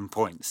qualify with 7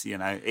 points.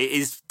 It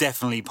is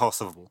definitely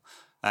possible.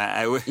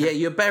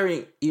 You're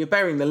burying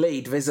the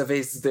lead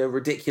vis-a-vis the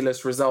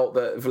ridiculous result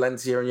that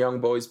Valencia and Young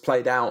Boys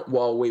played out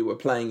while we were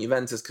playing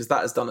Juventus, because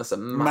that has done us a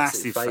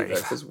massive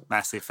favour.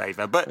 Massive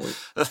favour. But,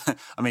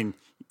 I mean,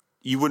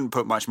 you wouldn't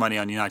put much money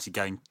on United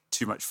going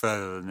too much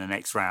further than the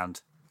next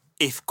round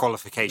if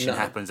qualification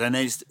happens, and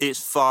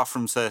it's far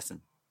from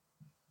certain.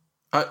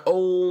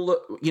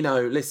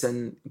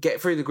 Listen,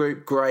 get through the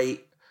group,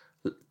 great.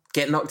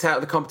 Get knocked out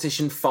of the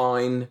competition,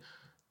 fine.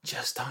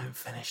 Just don't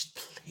finish,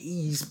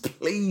 please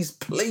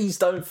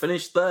don't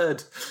finish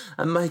third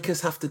and make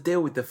us have to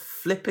deal with the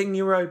flipping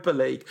Europa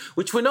League,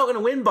 which we're not going to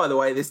win, by the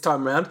way, this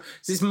time round.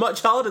 It's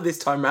much harder this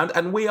time round,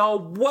 and we are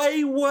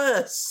way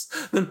worse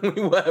than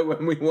we were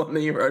when we won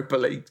the Europa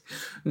League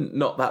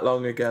not that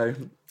long ago.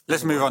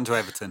 Let's move on to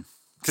Everton,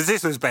 because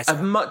this was better.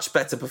 A much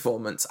better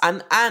performance.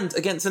 And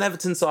against an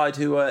Everton side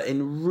who were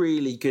in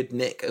really good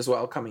nick as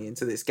well coming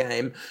into this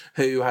game,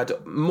 who had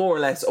more or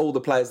less all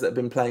the players that have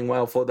been playing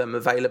well for them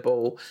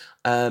available,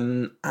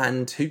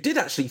 and who did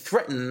actually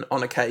threaten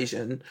on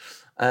occasion.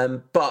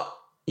 But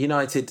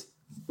United,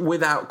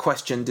 without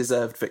question,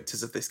 deserved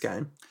victors of this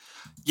game.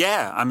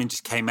 Yeah,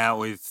 just came out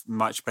with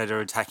much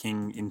better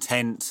attacking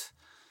intent.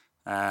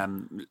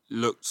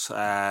 Looked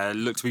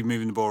to be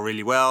moving the ball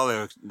really well.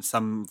 There were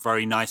some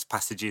very nice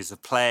passages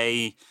of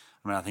play.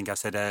 I think I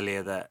said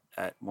earlier that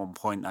at one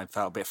point I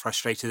felt a bit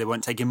frustrated they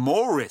weren't taking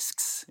more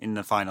risks in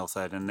the final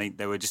third, and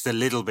they were just a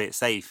little bit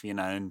safe,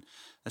 and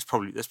that's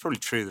probably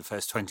true the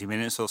first 20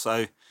 minutes or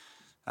so.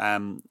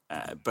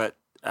 But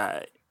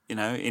in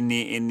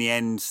the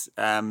end,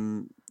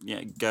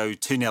 go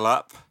 2-0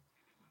 up.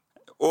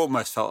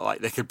 Almost felt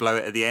like they could blow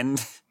it at the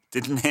end,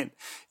 didn't it?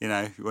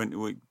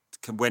 When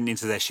went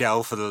into their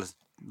shell for the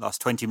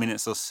last 20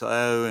 minutes or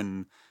so,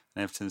 and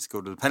Everton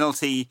scored the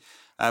penalty.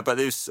 But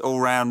it was all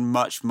round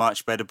much,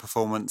 much better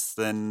performance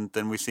than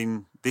we've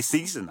seen this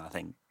season, I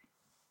think.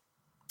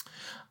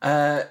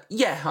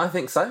 Yeah, I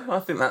think so. I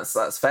think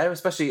that's fair,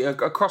 especially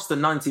across the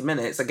 90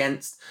 minutes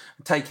against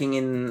taking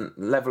in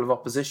level of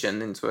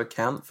opposition into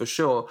account for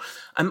sure.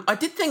 I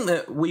did think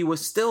that we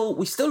still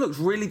looked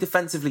really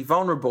defensively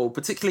vulnerable,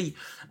 particularly.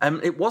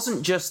 It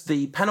wasn't just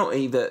the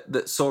penalty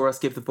that saw us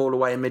give the ball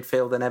away in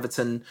midfield and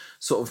Everton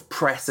sort of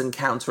press and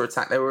counter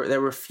attack. There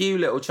were a few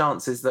little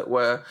chances that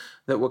were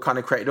kind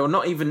of created, or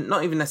not even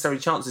necessarily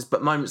chances,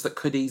 but moments that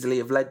could easily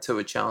have led to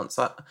a chance.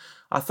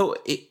 I thought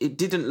it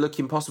didn't look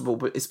impossible,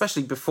 but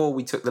especially before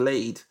we took the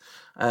lead,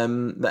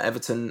 that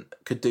Everton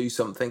could do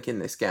something in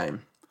this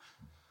game.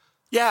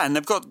 Yeah, and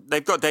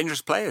they've got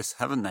dangerous players,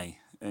 haven't they?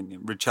 And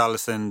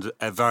Richarlison,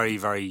 a very,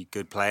 very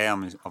good player. I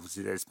mean,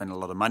 obviously they spent a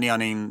lot of money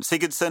on him.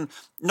 Sigurdsson,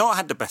 not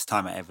had the best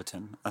time at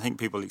Everton. I think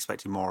people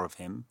expected more of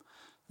him.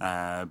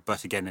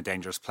 But again, a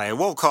dangerous player.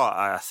 Walcott,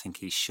 I think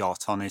he's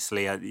shot,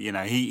 honestly.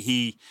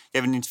 He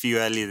gave an interview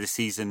earlier this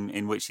season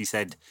in which he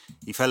said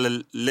he fell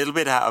a little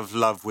bit out of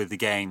love with the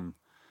game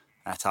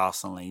at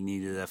Arsenal. He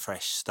needed a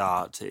fresh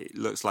start. It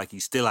looks like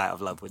he's still out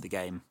of love with the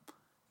game.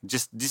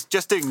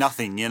 Just doing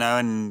nothing,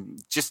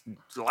 and just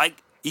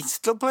like he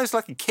still plays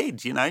like a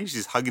kid, He's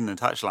just hugging the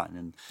touchline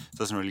and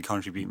doesn't really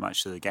contribute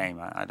much to the game.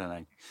 I don't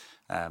know.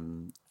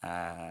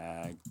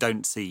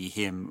 Don't see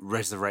him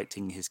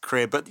resurrecting his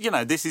career, but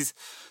this is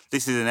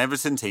an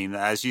Everton team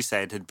that, as you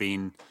said, had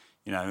been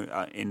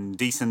in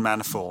decent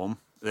man of form.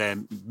 They're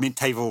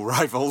mid-table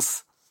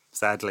rivals,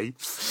 sadly.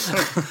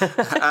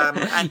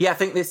 I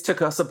think this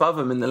took us above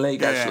them in the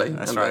league. Actually,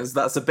 that's right.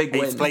 That's a big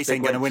win. Eighth place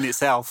ain't going to win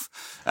itself,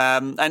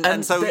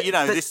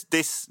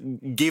 this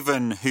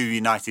given who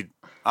United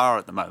are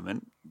at the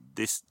moment,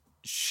 this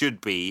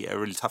should be a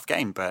really tough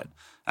game, but.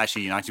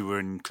 Actually, United were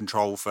in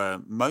control for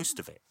most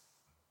of it.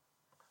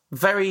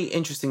 Very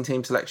interesting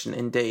team selection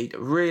indeed.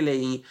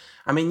 Really,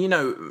 I mean,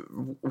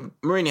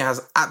 Mourinho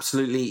has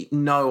absolutely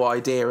no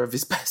idea of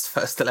his best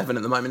first 11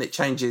 at the moment. It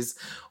changes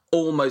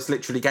almost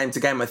literally game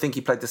to game. I think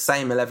he played the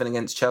same 11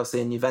 against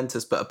Chelsea and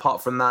Juventus, but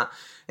apart from that,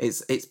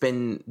 it's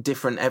been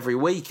different every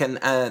week. And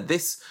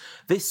this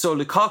saw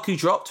Lukaku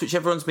dropped, which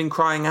everyone's been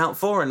crying out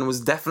for, and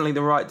was definitely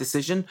the right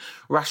decision.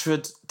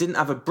 Rashford didn't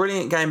have a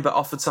brilliant game, but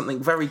offered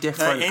something very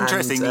different.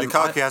 Interesting.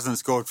 Lukaku hasn't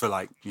scored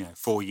for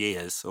 4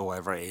 years or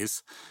whatever it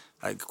is.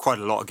 Quite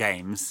a lot of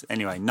games.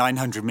 Anyway,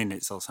 900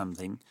 minutes or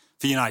something.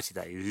 For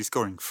United, he's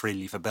scoring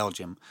freely for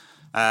Belgium.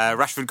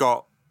 Rashford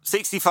got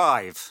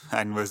 65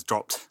 and was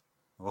dropped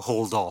or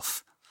hauled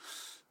off.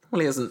 Well,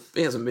 he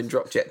hasn't been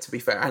dropped yet, to be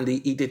fair, and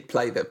he did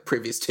play the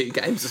previous 2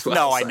 games as well.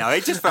 No, I know.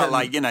 It just felt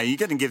like, you're going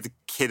to give the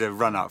kid a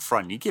run up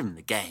front. You give him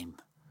the game.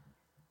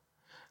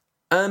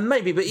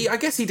 Maybe, but I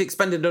guess he'd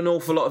expended an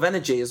awful lot of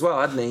energy as well,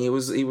 hadn't he? He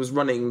was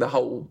running the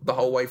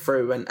whole way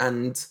through,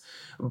 and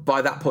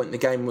by that point the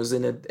game was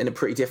in a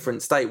pretty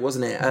different state,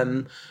 wasn't it?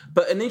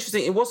 But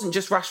it wasn't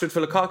just Rashford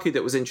for Lukaku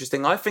that was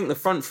interesting. I think the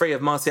front three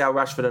of Martial,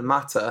 Rashford, and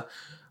Mata.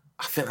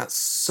 I think that's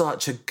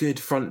such a good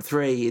front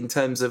three in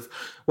terms of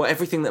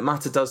everything that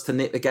Mata does to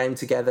knit the game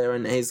together,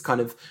 and his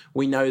kind of,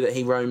 we know that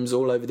he roams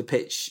all over the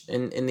pitch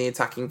in the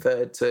attacking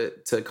third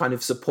to kind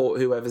of support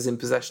whoever's in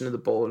possession of the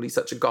ball. He's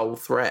such a goal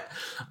threat.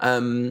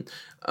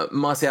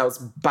 Martial's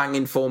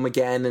banging form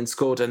again and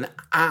scored an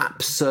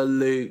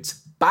absolute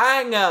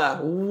banger.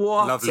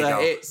 What lovely a goal.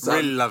 hit. Son.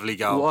 Really lovely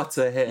goal. What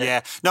a hit.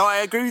 Yeah. No, I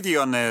agree with you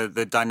on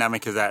the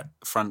dynamic of that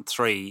front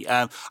three.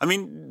 I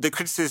mean, the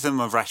criticism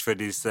of Rashford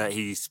is that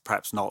he's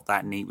perhaps not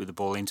that neat with the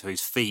ball into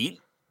his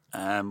feet.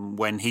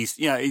 When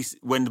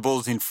when the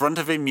ball's in front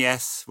of him,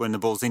 yes. When the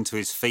ball's into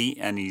his feet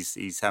and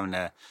he's having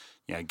to,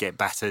 get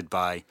battered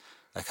by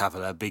a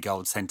couple of big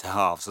old centre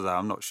halves. Although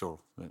I'm not sure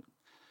that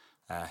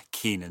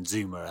Keane and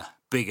Zuma are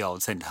big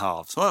old centre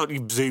halves. Well,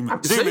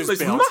 Zuma's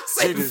built.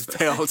 Zuma's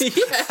built.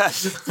 Yeah.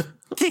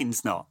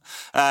 Keane's not.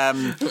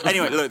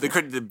 Anyway, look,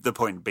 the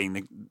point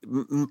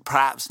being,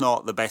 perhaps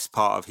not the best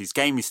part of his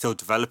game. He's still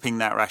developing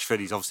that. Rashford,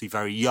 he's obviously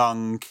very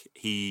young.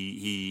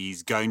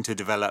 He's going to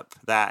develop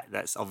that.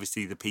 That's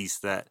obviously the piece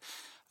that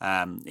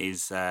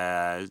is,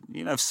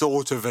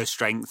 sort of a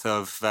strength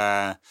of.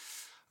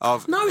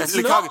 No, it's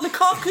not.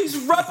 Lukaku's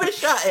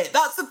rubbish at it.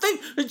 That's the thing.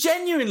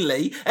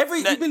 Genuinely,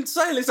 you've been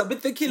saying this. I've been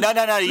thinking.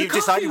 No. You've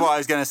decided what I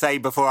was going to say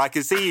before I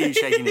could see you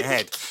shaking your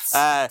head.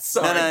 No,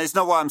 it's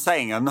not what I'm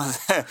saying. I'm not.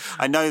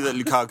 I know that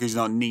Lukaku's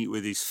not neat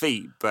with his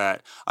feet,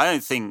 but I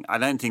don't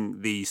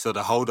think the sort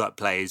of hold-up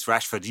play is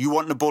Rashford. You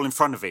want the ball in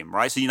front of him,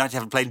 right? So United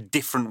have to play a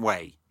different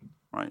way,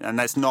 right? And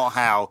that's not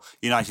how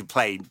United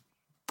played.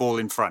 Ball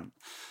in front.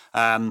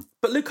 But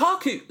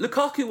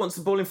Lukaku wants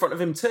the ball in front of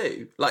him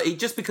too.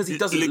 Just because he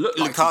doesn't look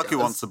like Lukaku he does.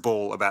 wants the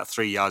ball about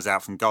 3 yards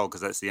out from goal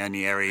because that's the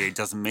only area he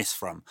doesn't miss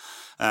from.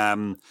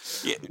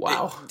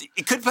 Wow.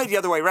 It could play the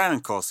other way around,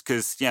 of course,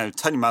 because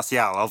Tony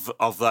Martial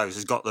of those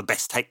has got the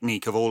best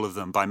technique of all of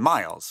them by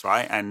miles,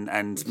 right?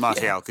 And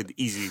Martial could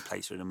easily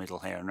play through the middle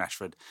here, and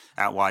Rashford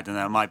out wide, and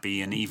that might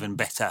be an even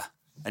better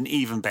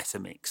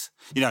mix.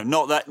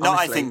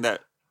 I think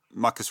that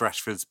Marcus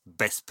Rashford's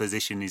best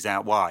position is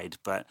out wide,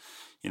 but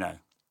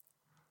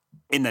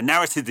in the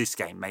narrative of this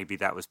game, maybe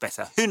that was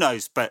better. Who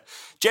knows? But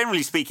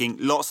generally speaking,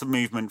 lots of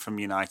movement from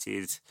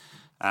United.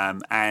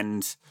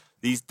 And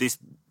these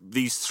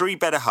three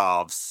better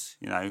halves,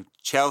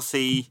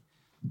 Chelsea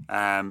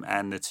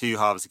and the two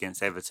halves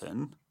against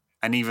Everton,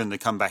 and even the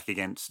comeback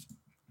against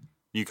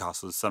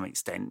Newcastle to some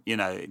extent,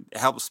 it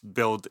helps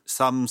build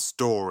some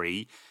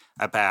story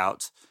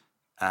about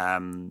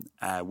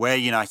where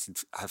United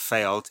have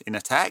failed in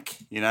attack,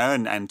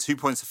 and 2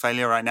 points of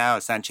failure right now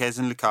are Sanchez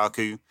and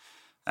Lukaku,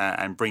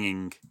 and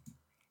bringing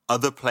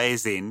other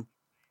players in,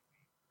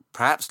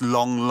 perhaps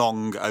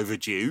long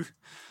overdue,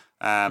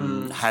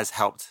 has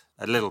helped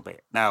a little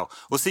bit. Now,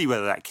 we'll see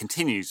whether that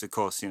continues. Of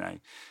course,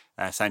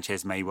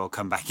 Sanchez may well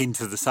come back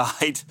into the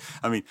side.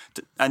 I mean,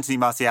 Anthony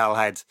Martial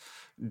had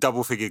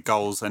double-figure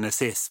goals and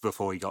assists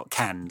before he got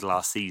canned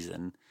last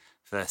season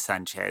for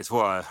Sanchez.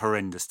 What a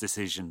horrendous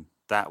decision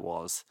that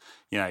was.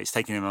 It's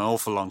taken him an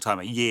awful long time,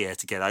 a year,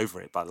 to get over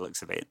it by the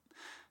looks of it.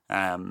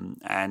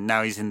 And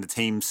now he's in the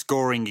team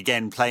scoring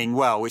again, playing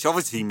well, which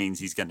obviously means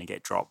he's going to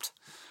get dropped.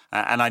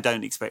 And I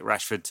don't expect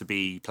Rashford to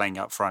be playing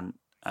up front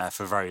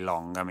for very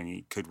long. I mean,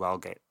 he could well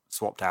get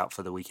swapped out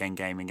for the weekend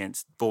game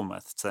against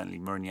Bournemouth. Certainly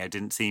Mourinho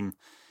didn't seem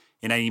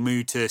in any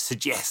mood to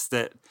suggest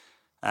that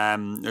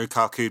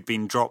Lukaku had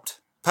been dropped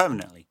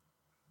permanently.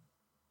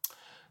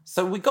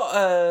 So we got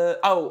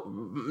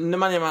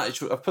Nemanja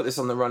Matic. I've put this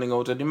on the running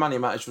order. Nemanja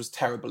Matic was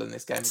terrible in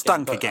this game.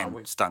 Stunk.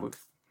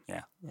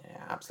 Yeah,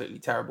 absolutely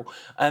terrible.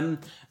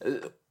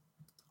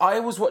 I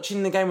was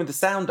watching the game with the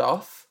sound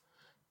off,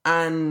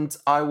 and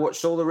I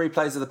watched all the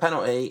replays of the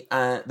penalty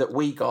that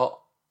we got.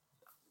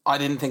 I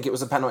didn't think it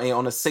was a penalty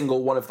on a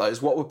single one of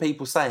those. What were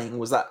people saying?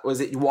 Was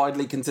it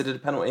widely considered a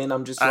penalty, and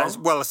I'm just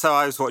wrong? So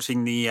I was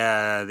watching the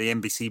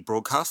NBC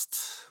broadcast,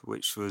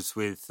 which was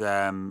with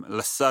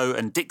Lasso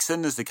and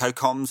Dixon as the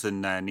co-coms,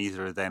 and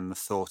neither of them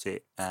thought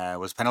it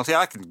was a penalty.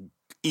 I can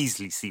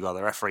easily see why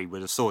the referee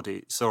would have saw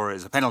it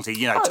as a penalty.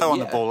 Toe on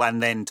the ball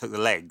and then took the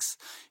legs.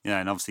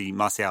 And obviously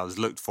Martial has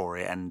looked for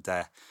it and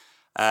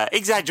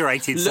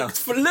exaggerated. Looked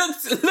for it.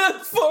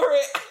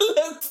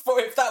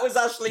 If that was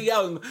Ashley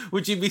Young,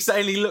 would you be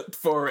saying he looked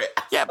for it?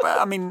 Yeah, but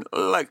I mean,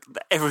 look,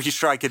 every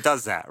striker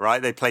does that,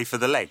 right? They play for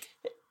the leg.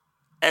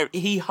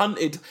 He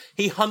hunted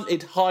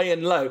high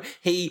and low.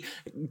 He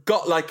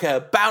got like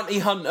a bounty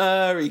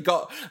hunter. He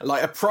got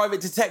like a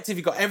private detective.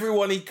 He got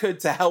everyone he could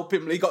to help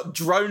him. He got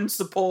drone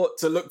support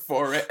to look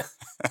for it.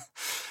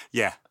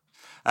 Yeah.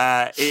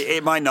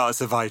 It might not have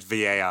survived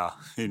VAR.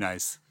 Who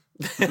knows?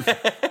 Would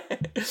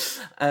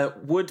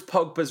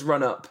Pogba's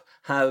run-up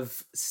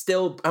have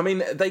still... I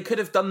mean, they could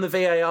have done the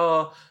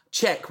VAR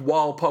check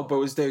while Pogba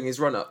was doing his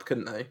run-up,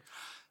 couldn't they?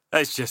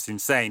 That's just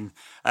insane.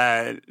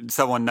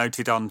 Someone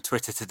noted on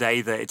Twitter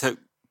today that it took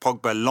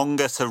Pogba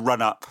longer to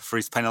run up for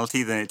his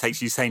penalty than it takes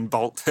Usain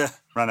Bolt to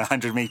run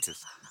 100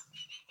 metres.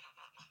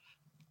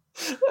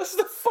 That's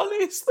the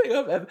funniest thing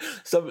I've ever...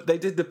 So they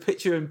did the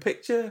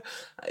picture-in-picture.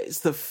 It's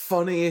the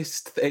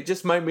funniest... It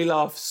just made me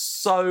laugh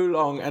so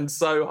long and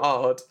so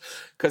hard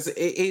because it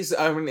is...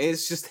 I mean,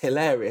 it's just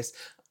hilarious.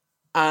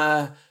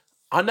 I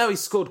know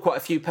he's scored quite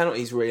a few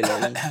penalties,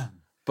 really,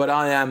 but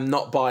I am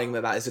not buying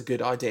that is a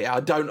good idea.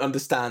 I don't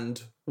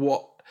understand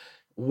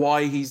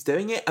why he's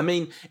doing it. I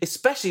mean,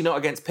 especially not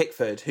against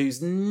Pickford, who's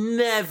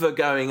never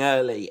going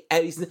early.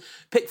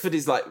 Pickford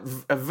is like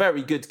a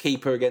very good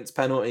keeper against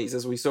penalties,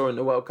 as we saw in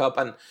the World Cup.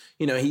 And,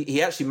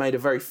 he actually made a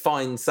very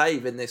fine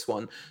save in this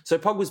one. So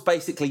Pogba's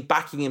basically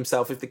backing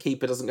himself if the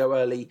keeper doesn't go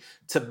early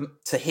to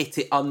hit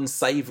it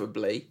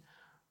unsavably.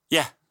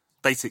 Yeah,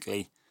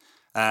 basically.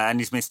 And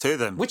he's missed two of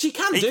them. Which he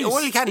can do.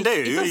 Well, he can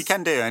do. He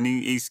can do. And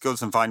he scored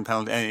some fine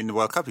penalties. In the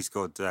World Cup, he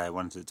scored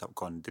one to the top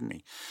corner, didn't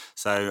he?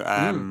 So,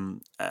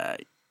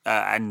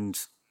 and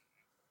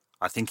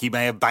I think he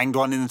may have banged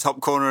one in the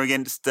top corner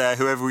against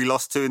whoever we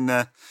lost to in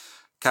the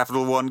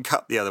Capital One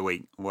Cup the other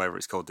week, whatever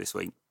it's called this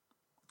week.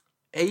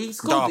 He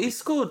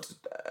scored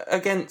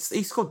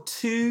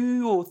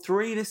 2 or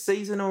 3 this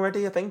season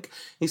already, I think.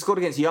 He scored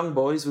against Young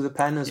Boys with a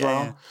pen as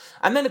well.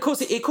 And then, of course,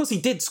 he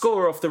did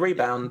score off the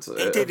rebound.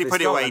 He did. He put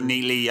it away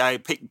neatly.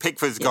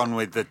 Pickford's gone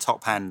with the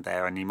top hand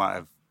there, and he might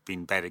have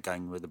been better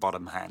going with the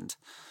bottom hand.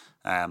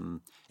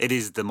 It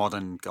is the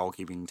modern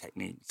goalkeeping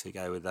technique to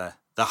go with the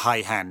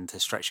high hand to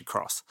stretch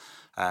across,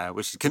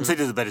 which is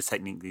considered the better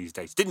technique these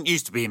days. Didn't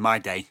used to be in my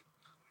day.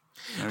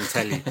 Let me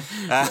tell you.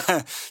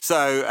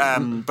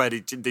 But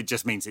it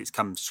just means it's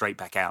come straight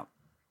back out.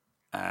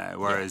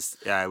 Whereas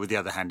with the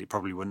other hand, it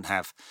probably wouldn't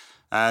have.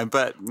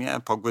 But yeah,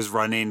 Pogba's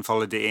run in,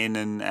 followed it in,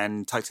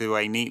 and tucked it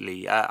away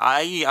neatly.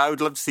 I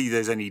would love to see if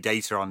there's any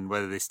data on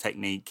whether this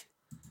technique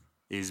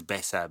is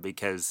better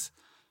because,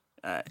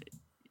 where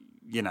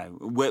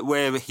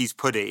he's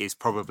put it is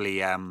probably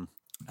like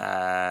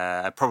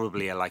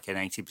an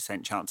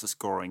 80% chance of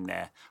scoring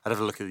there. I'd have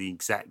a look at the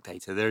exact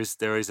data.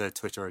 There is a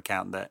Twitter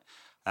account that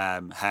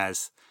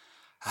has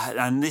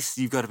And this,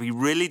 you've got to be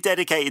really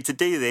dedicated to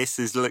do this.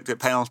 He's looked at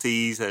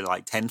penalties,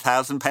 like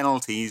 10,000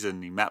 penalties,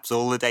 and he maps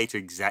all the data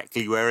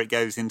exactly where it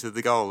goes into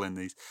the goal and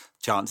these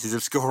chances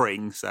of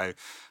scoring. So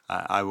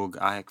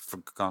I've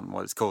forgotten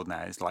what it's called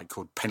now. It's like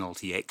called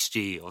penalty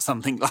XG or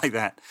something like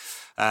that.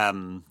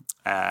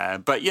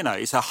 But,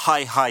 it's a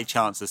high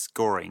chance of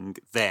scoring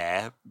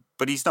there,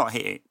 but he's not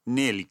hit it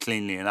nearly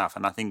cleanly enough.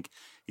 And I think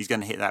he's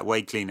going to hit that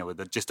way cleaner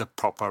with just a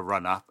proper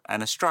run up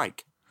and a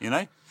strike.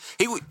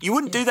 You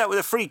wouldn't do that with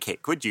a free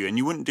kick, would you? And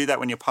you wouldn't do that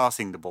when you're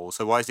passing the ball.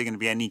 So why is it going to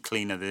be any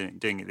cleaner than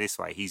doing it this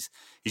way? He's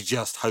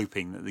just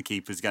hoping that the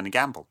keeper's going to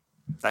gamble.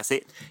 That's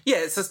it.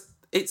 Yeah,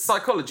 it's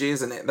psychology,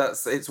 isn't it?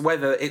 It's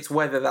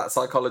whether that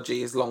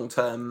psychology is long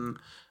term.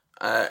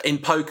 In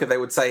poker, they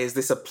would say, is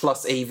this a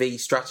plus EV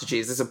strategy?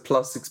 Is this a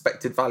plus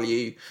expected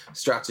value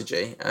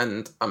strategy?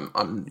 And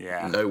I'm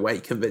no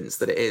way convinced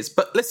that it is.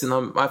 But listen,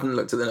 I haven't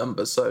looked at the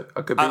numbers, so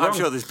I could be wrong. I'm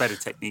sure there's better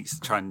techniques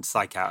to try and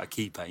psych out a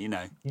keeper,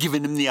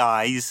 giving him the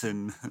eyes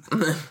and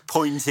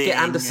pointing. Get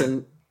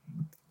Anderson,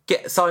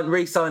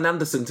 re-sign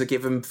Anderson to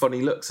give him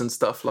funny looks and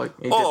stuff like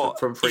he or did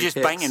from free you're just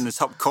kicks. banging the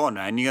top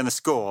corner and you're going to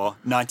score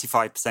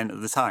 95%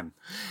 of the time.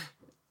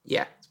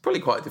 Yeah. Probably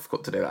quite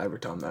difficult to do that every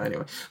time, though.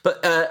 Anyway,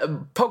 but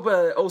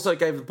Pogba also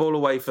gave the ball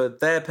away for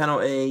their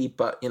penalty,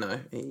 but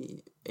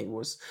he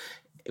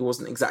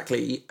wasn't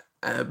exactly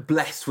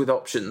blessed with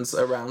options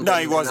around. No,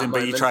 he wasn't.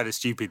 But he tried a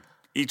stupid.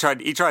 He tried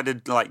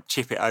to like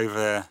chip it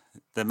over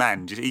the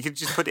man. He could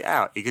just put it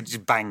out. He could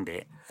just banged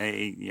it.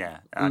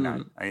 I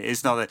know.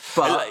 It's not.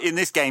 But in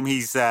this game,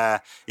 he's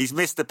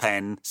missed the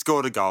pen,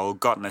 scored a goal,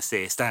 got an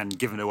assist, and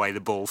given away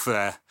the ball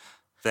for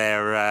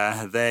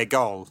their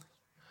goal.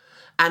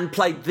 And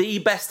played the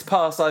best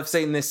pass I've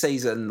seen this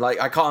season. Like,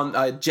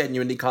 I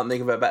genuinely can't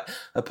think of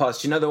a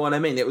pass. Do you know the one I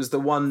mean? It was the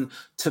one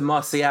to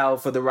Martial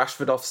for the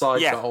Rashford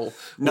offside goal,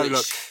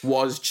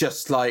 was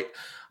just like,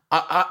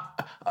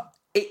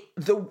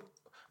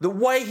 the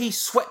way he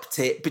swept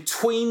it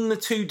between the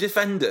two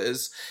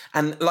defenders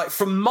and like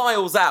from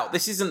miles out.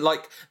 This isn't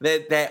like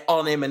they're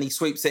on him and he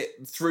sweeps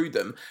it through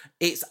them.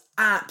 It's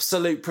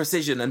absolute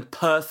precision and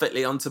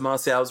perfectly onto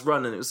Martial's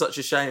run. And it was such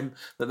a shame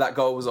that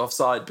goal was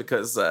offside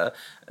because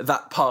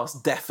that pass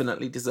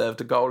definitely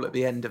deserved a goal at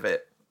the end of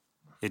it.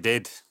 It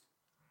did.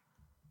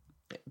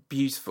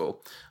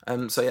 Beautiful.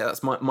 So yeah,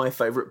 that's my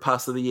favourite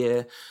pass of the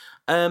year.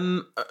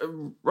 Romelu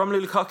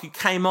Lukaku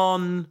came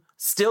on,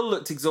 still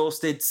looked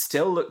exhausted,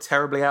 still looked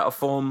terribly out of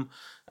form.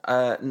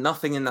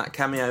 Nothing in that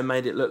cameo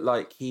made it look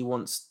like he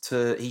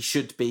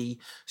should be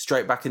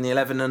straight back in the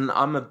 11. And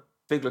I'm a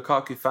big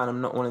Lukaku fan. I'm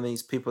not one of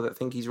these people that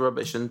think he's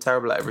rubbish and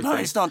terrible at everything. No,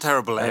 he's not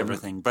terrible at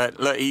everything. But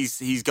look,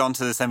 he's gone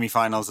to the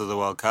semi-finals of the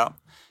World Cup.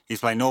 He's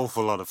played an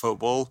awful lot of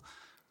football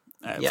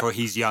for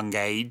his young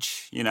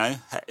age. A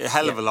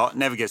hell of a lot.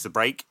 Never gets a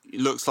break.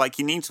 It looks like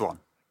he needs one.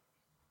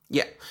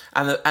 Yeah,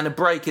 and a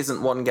break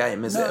isn't one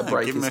game, is it? A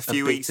break give him is a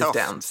few weeks off.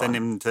 Downtime. Send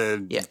him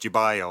to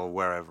Dubai or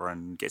wherever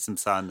and get some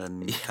sun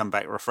and come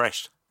back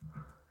refreshed.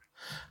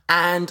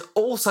 And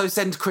also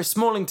send Chris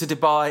Smalling to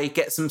Dubai,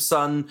 get some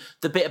sun.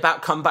 The bit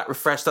about come back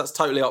refreshed, that's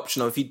totally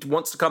optional. If he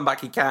wants to come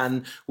back, he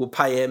can. We'll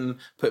pay him,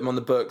 put him on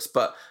the books.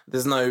 But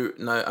there's no.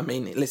 I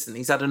mean, listen,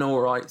 he's had an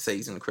all right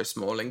season, Chris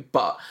Smalling.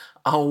 But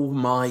oh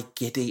my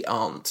giddy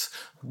aunt.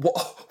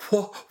 What?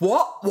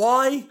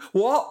 Why?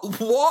 What?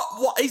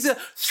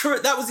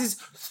 That was his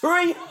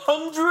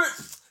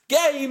 300th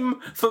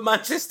game for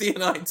Manchester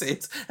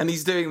United, and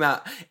he's doing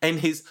that in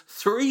his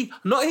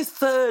not his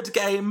third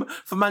game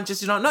for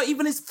Manchester United, not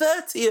even his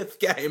 30th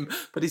game,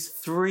 but his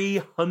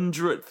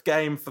 300th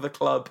game for the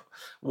club.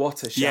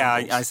 What a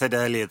shambles. Yeah, I said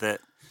earlier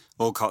that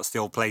Walcott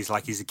still plays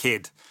like he's a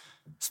kid.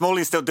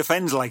 Smalling still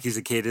defends like he's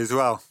a kid as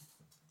well.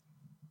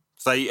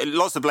 So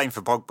lots of blame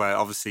for Pogba,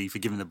 obviously, for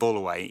giving the ball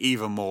away,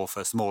 even more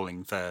for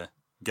Smalling for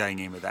going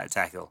in with that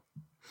tackle.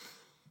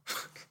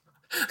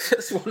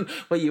 That's one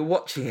where you're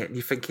watching it and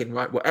you're thinking,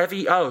 right, whatever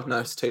you... Oh,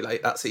 no, it's too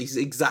late. He's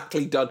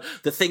exactly done.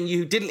 The thing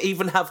you didn't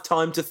even have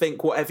time to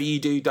think, whatever you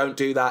do, don't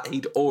do that.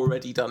 He'd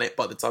already done it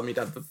by the time you'd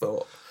had the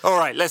thought. All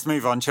right, let's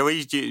move on, shall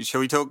we? Shall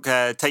we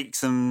take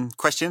some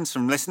questions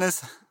from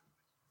listeners?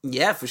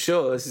 Yeah, for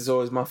sure. This is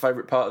always my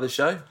favourite part of the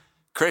show.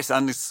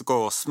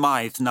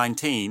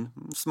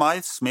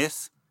 Chris_Smythe19.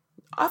 Smith.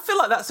 I feel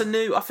like that is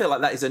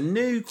a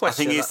new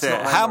question. I think it's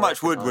how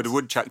much wood would a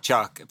woodchuck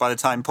chuck by the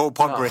time Paul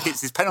Pogba hits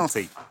his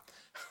penalty?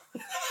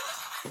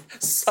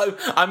 So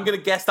I'm going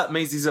to guess that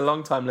means he's a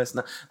long-time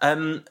listener.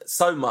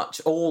 So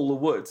much, all the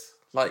wood,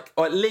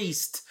 or at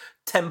least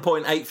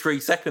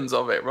 10.83 seconds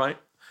of it, right?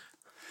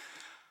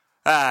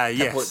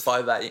 Yes.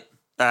 10.58.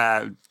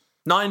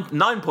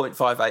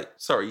 9.58.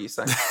 Sorry, you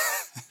say.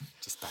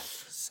 Just bad.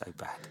 So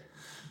bad.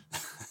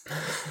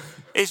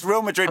 Is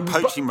Real Madrid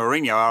poaching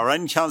Mourinho our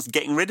only chance of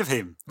getting rid of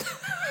him?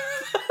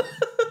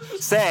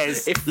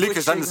 Says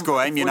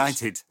Lucas_M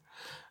United.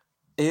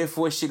 If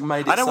wishing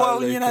made it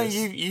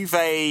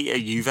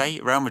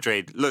Juve, Real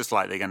Madrid, looks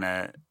like they're going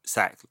to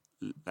sack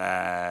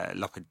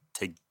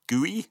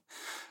Lopetegui.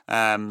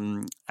 I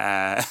mean,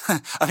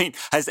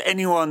 has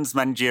anyone's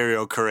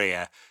managerial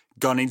career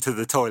gone into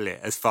the toilet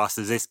as fast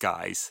as this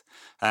guy's.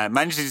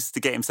 Manages to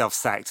get himself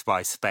sacked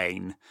by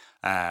Spain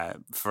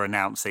for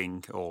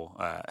announcing or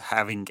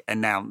having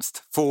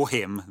announced for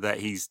him that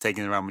he's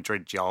taking the Real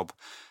Madrid job.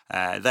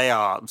 They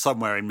are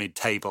somewhere in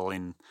mid-table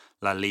in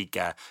La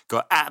Liga.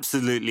 Got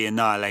absolutely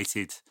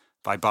annihilated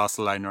by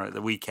Barcelona at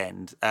the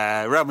weekend.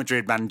 Real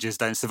Madrid managers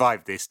don't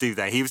survive this, do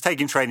they? He was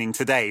taking training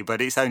today,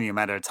 but it's only a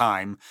matter of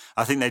time.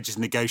 I think they're just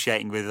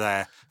negotiating with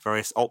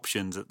various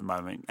options at the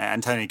moment.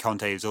 Antonio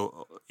Conte is,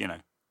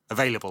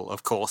 available,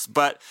 of course,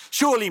 but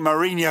surely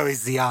Mourinho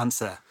is the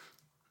answer.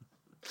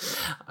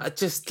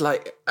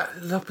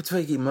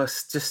 Lopetegui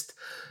must just...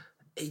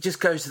 He just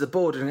goes to the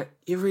board and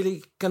you're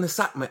really going to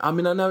sack me? I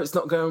mean, I know it's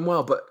not going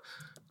well, but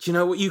do you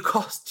know what you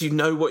cost? Do you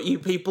know what you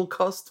people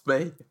cost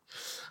me?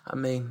 I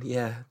mean,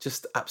 yeah,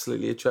 just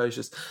absolutely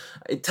atrocious.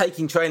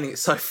 Taking training,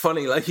 it's so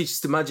funny. Like, you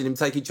just imagine him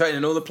taking training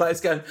and all the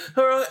players going,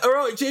 all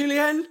right,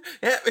 Julian.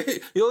 Yeah,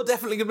 you're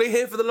definitely going to be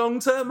here for the long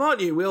term,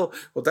 aren't you? We'll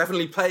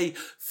definitely pay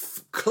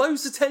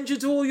close attention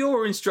to all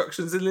your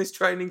instructions in this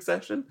training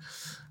session.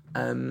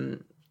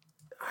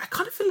 I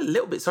kind of feel a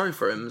little bit sorry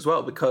for him as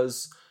well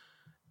because,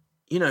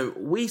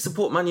 we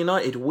support Man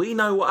United. We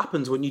know what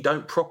happens when you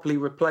don't properly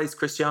replace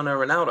Cristiano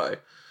Ronaldo.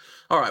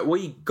 All right,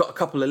 we got a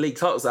couple of league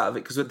titles out of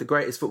it because we're the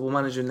greatest football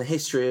manager in the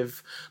history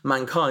of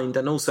mankind.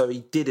 And also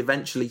he did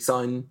eventually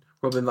sign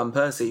Robin Van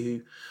Persie,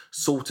 who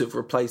sort of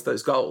replaced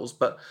those goals.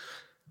 But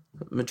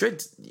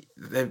Madrid,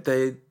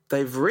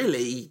 they've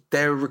really,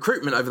 their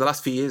recruitment over the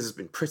last few years has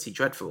been pretty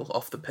dreadful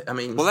off the pitch. I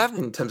mean,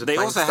 in terms of they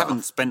also staff.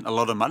 haven't spent a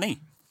lot of money.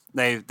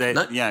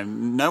 They're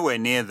nowhere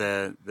near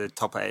the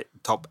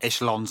top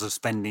echelons of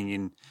spending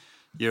in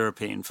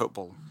European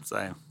football,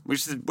 so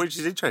which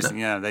is interesting.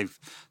 No.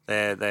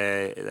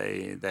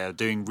 They're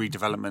doing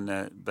redevelopment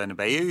at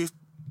Bernabeu.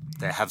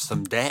 They have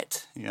some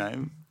debt.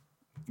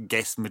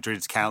 Guess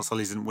Madrid's council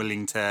isn't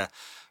willing to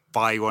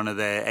buy one of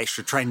their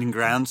extra training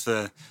grounds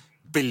for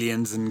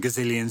billions and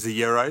gazillions of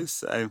euros.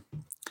 So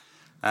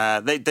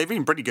they've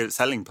been pretty good at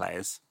selling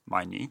players,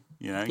 mind you.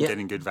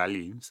 Getting good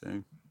value.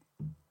 So.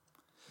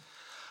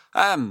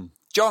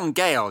 John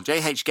Gale,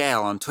 JH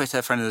Gale on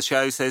Twitter, friend of the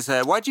show, says,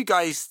 why do you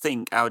guys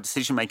think our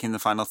decision-making in the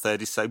final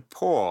third is so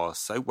poor,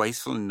 so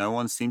wasteful, and no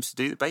one seems to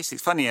do the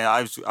basics? Funny,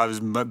 I was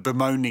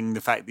bemoaning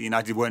the fact that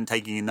United weren't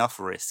taking enough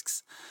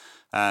risks.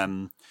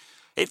 I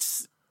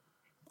don't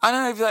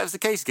know if that was the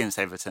case against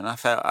Everton.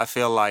 I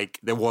feel like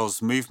there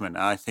was movement.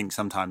 I think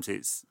sometimes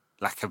it's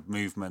lack of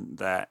movement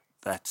that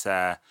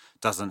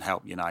doesn't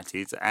help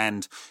United.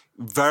 And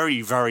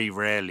very, very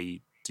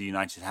rarely do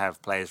United have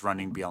players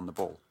running beyond the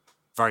ball.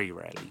 Very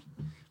rarely,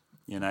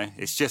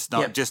 it's just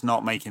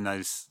not making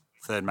those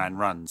third man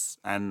runs,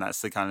 and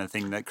that's the kind of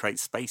thing that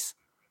creates space.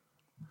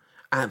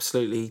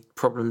 Absolutely,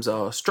 problems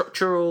are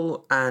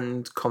structural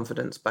and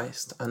confidence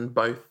based, and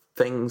both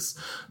things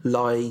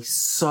lie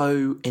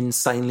so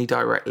insanely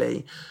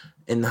directly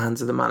in the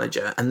hands of the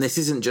manager. And this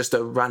isn't just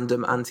a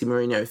random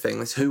anti-Mourinho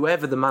thing. It's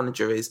whoever the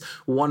manager is,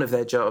 one of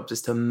their jobs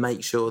is to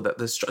make sure that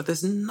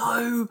there's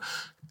no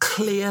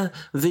clear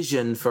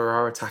vision for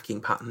our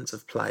attacking patterns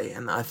of play.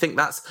 And I think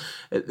that's,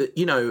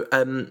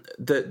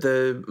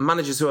 the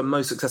managers who are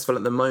most successful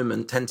at the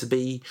moment tend to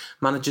be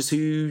managers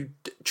who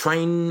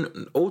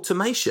train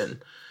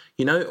automation.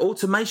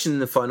 Automation in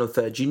the final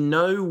third. You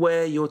know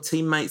where your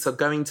teammates are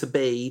going to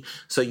be,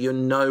 so you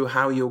know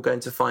how you're going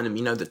to find them.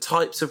 You know the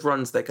types of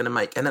runs they're going to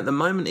make. And at the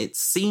moment, it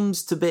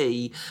seems to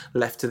be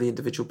left to the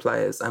individual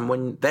players. And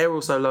when they're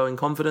also low in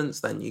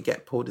confidence, then you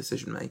get poor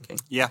decision making.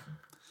 Yeah.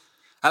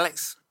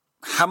 Alex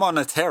Hamon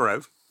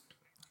Otero.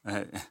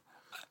 Hi,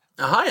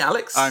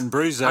 Alex. And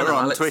Bruiser on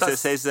Alex, Twitter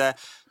says,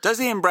 does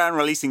Ian Brown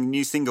releasing a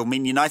new single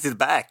mean United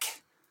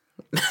back?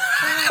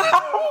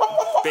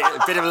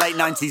 bit of late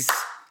 90s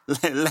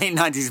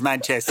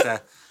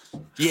Manchester.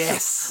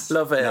 Yes.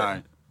 Love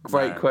it.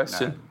 Great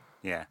question.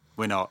 No. Yeah,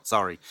 we're not.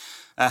 Sorry.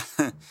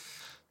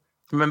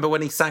 Remember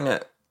when he sang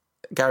at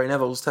Gary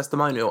Neville's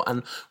testimonial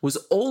and was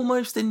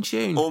almost in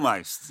tune?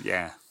 Almost,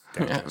 yeah.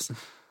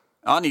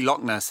 Arnie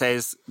Lochner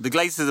says, the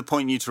Glazers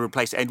appoint you to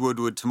replace Ed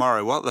Woodward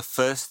tomorrow. What are the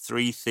first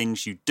three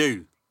things you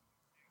do?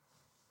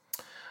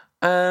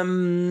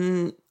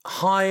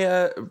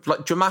 Hire,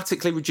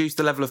 dramatically reduce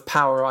the level of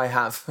power I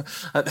have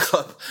at the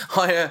club.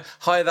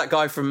 Hire that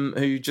guy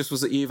who just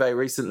was at Juve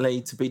recently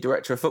to be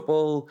director of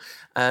football,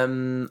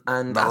 and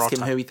Marotta. Ask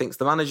him who he thinks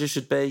the manager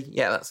should be.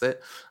 Yeah, that's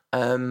it.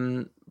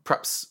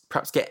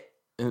 Perhaps get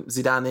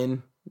Zidane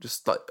in.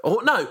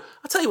 I'll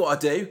tell you what I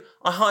do.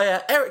 I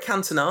hire Eric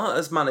Cantona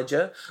as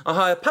manager. I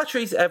hire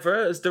Patrice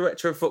Evra as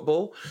director of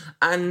football,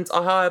 and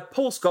I hire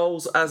Paul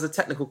Scholes as a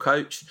technical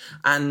coach.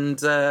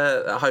 And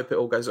I hope it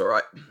all goes all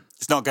right.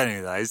 It's not going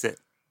to, though, is it?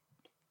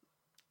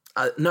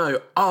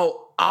 No.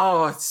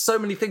 So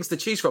many things to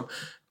choose from.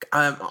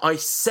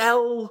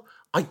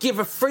 I give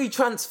a free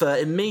transfer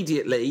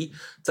immediately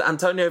to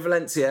Antonio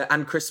Valencia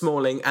and Chris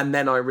Smalling, and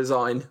then I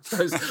resign.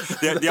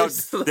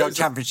 The old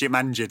championship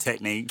manager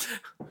technique.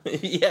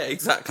 Yeah,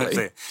 exactly. That's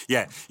it.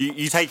 Yeah,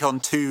 you take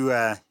on two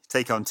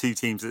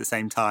teams at the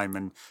same time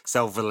and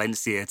sell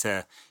Valencia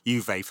to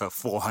Juve for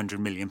 £400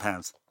 million.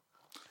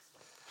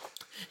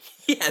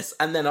 Yes,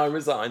 and then I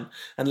resign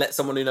and let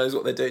someone who knows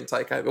what they're doing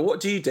take over. What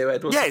do you do,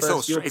 Ed? What's Yeah,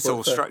 the it's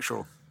all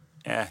structural.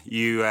 Yeah,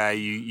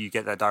 you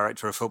get the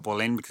director of football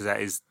in because that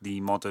is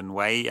the modern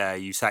way.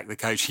 You sack the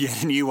coach, you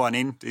get a new one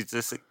in. It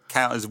just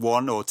count as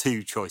one or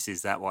two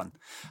choices, that one.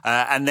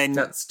 And then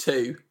That's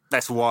two.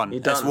 That's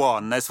one.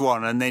 That's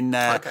one. And then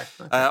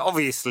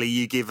obviously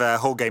you give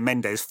Jorge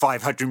Mendes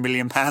 £500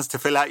 million to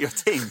fill out your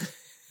team.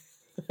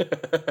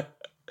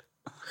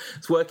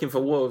 It's working for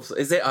Wolves.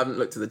 Is it? I haven't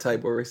looked at the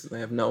table recently.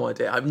 I have no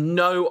idea. I have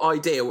no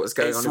idea what's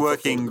going on. It's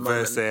working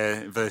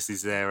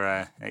versus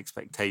their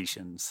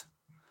expectations.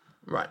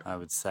 Right. I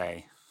would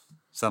say.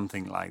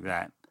 Something like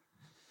that.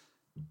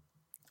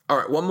 All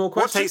right, one more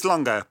question. What takes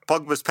longer,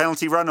 Pogba's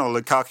penalty run or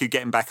Lukaku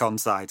getting back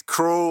onside?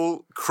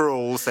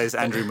 Cruel, says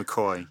Andrew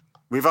McCoy.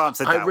 We've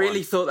answered that I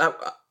really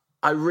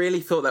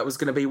thought that was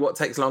going to be what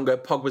takes longer,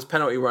 Pogba's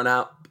penalty run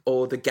out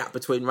or the gap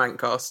between rank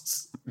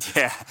casts.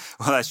 Yeah,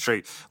 well, that's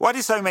true. Why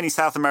do so many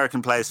South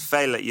American players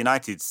fail at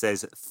United,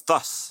 says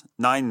Thus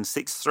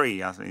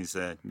 963. I think is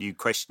a new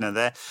questioner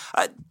there.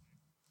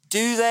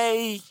 Do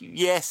they?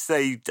 Yes,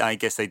 I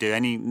guess they do.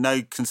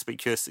 No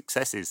conspicuous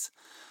successes?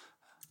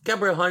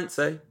 Gabriel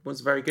Heinze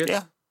was very good.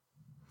 Yeah.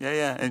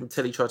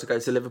 Until he tried to go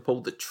to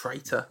Liverpool, the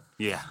traitor.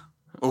 Yeah.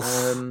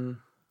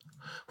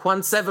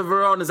 Juan Sever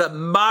Veron is a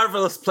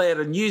marvellous player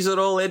and yous are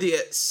all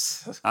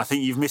idiots. I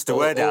think you've missed a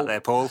word out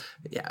there, Paul.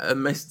 Yeah, I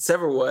missed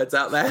several words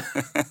out there.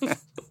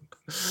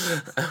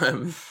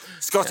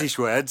 Scottish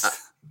words.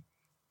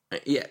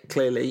 Yeah,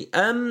 clearly.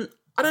 I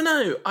don't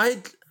know.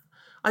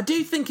 I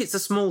do think it's a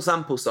small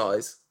sample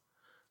size.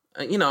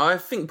 I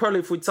think probably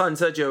if we'd signed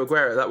Sergio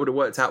Aguero, that would have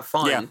worked out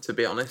fine, to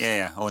be honest.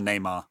 Yeah, or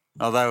Neymar.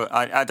 Although,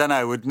 I don't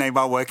know, would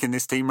Neymar work in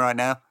this team right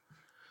now?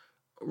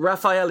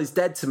 Rafael is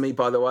dead to me,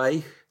 by the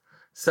way.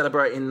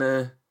 Celebrating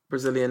the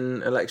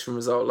Brazilian election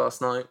result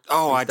last night.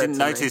 Oh, I didn't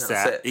notice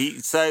that.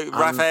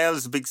 Rafael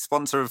is a big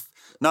sponsor of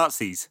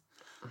Nazis.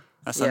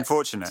 That's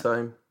unfortunate.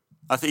 So,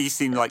 I think he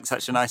seemed like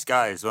such a nice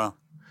guy as well.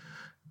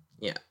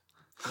 Yeah.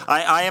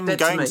 I am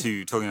going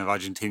to, talking of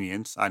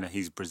Argentinians, I know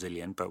he's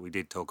Brazilian, but we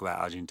did talk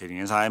about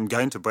Argentinians. I am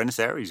going to Buenos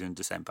Aires in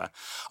December.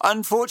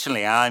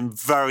 Unfortunately, I'm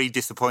very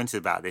disappointed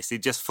about this.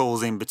 It just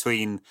falls in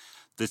between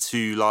the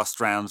two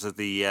last rounds of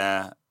the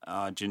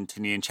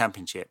Argentinian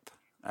Championship.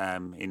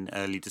 In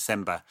early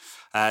December.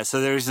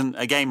 So there isn't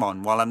a game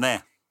on while I'm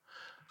there.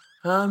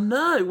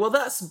 No. Well,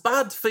 that's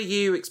bad for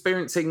you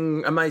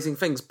experiencing amazing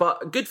things,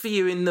 but good for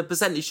you in the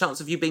percentage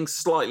chance of you being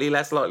slightly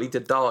less likely to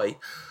die.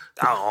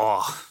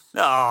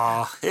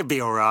 It'd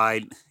be all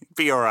right.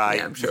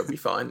 Yeah, I'm sure it'd be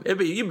fine.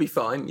 You'd be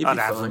fine. You'd be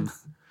fine.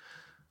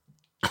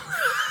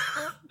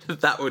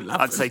 That wouldn't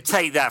happen. I'd say,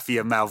 take that for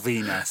your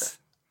Malvinas.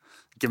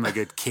 Give him a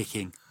good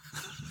kicking.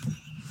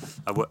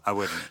 I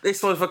wouldn't.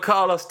 This one for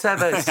Carlos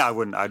Tevez. I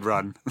wouldn't. I'd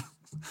run.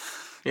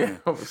 Yeah,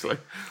 obviously.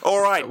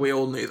 All right. We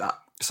all knew that.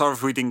 Sorry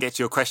if we didn't get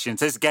to your questions.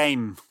 There's a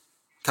game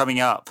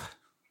coming up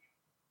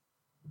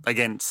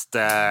against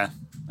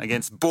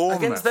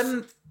Bournemouth. Against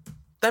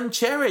them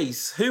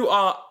Cherries, who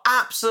are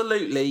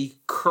absolutely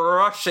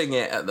crushing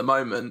it at the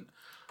moment.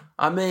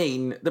 I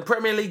mean, the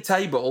Premier League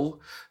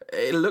table,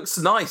 it looks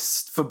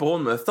nice for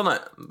Bournemouth,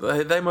 doesn't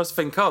it? They must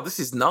think, this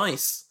is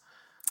nice.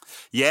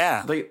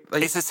 Yeah.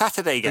 It's a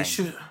Saturday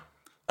game.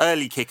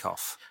 Early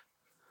kickoff.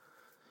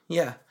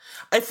 Yeah.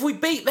 If we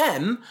beat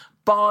them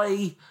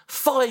by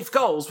 5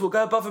 goals, we'll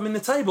go above them in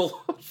the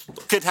table.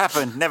 Could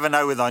happen. Never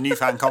know with our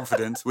newfound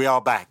confidence. We are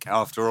back,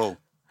 after all.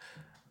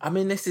 I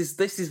mean, this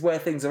is where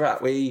things are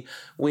at. We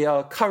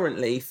are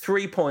currently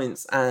 3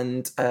 points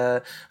and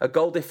a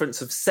goal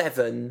difference of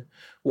 7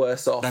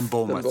 worse off than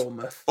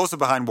Bournemouth. Also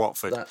behind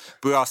Watford.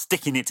 We are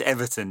sticking it to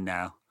Everton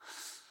now.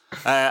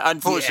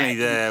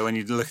 Unfortunately, when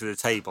you look at the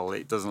table,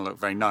 it doesn't look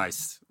very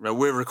nice.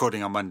 We're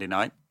recording on Monday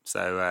night,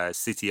 so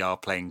City are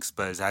playing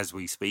Spurs as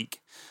we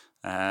speak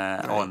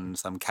on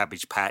some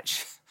cabbage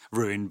patch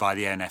ruined by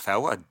the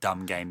NFL. What a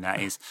dumb game that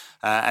is.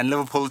 And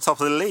Liverpool at the top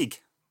of the league.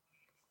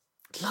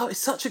 It's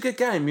such a good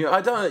game.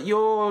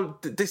 Your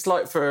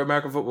dislike for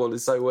American football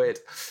is so weird.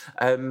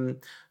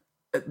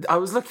 I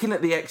was looking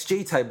at the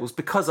XG tables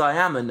because I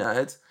am a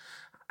nerd.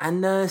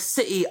 And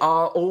City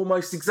are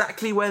almost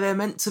exactly where they're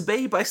meant to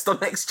be based on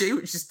XG,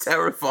 which is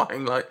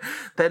terrifying. Like,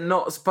 they're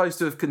not supposed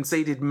to have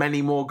conceded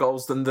many more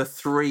goals than the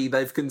 3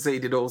 they've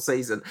conceded all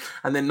season.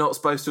 And they're not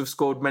supposed to have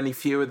scored many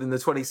fewer than the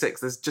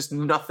 26. There's just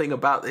nothing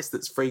about this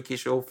that's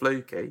freakish or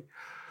fluky.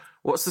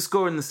 What's the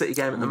score in the City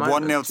game at the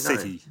moment? 1-0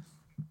 City.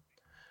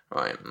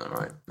 Right, all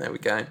right. There we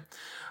go.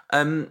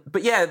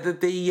 But yeah,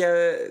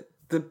 the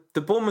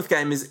Bournemouth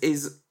game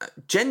is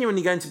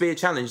genuinely going to be a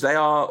challenge. They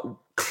are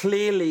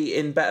clearly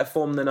in better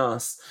form than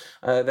us.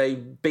 They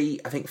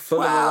beat, I think,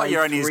 Fulham away 3-0. Well,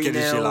 you're only as good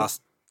as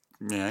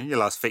your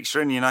last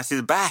fixture, and United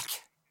are back.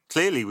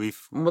 Clearly,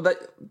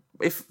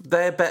 if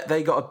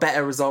they got a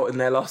better result in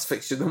their last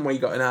fixture than we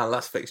got in our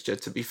last fixture.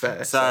 To be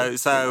fair,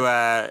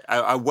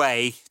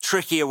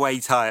 tricky away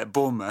tie at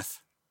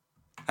Bournemouth.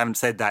 Haven't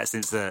said that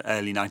since the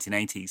early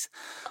 1980s,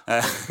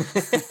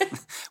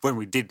 when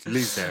we did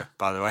lose there,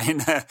 by the way,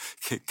 in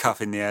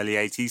Cup in the early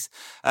 80s.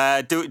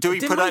 Do we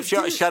put up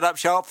shut up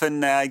shop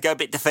and go a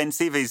bit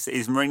defensive? Is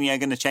Mourinho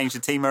going to change the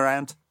team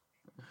around?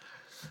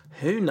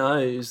 Who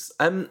knows?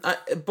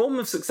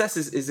 Bournemouth's success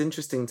is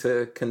interesting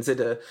to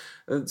consider.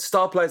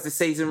 Star players this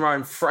season: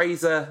 Ryan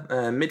Fraser,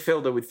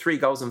 midfielder with 3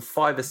 goals and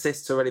 5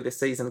 assists already this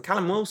season.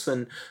 Callum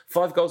Wilson,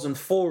 5 goals and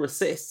 4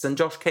 assists, and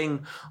Josh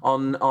King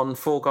on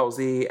 4 goals.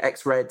 The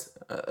ex-Red,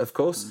 of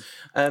course.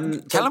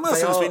 Callum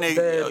Wilson's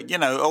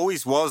been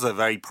always was a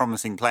very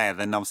promising player.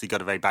 Then obviously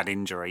got a very bad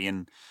injury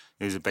and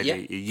he was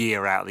a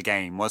year out of the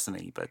game, wasn't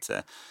he? But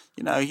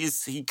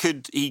he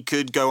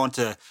could go on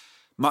to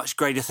much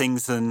greater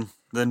things than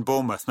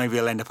Bournemouth. Maybe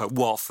he'll end up at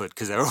Watford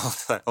because they're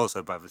also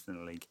above us in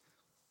the league.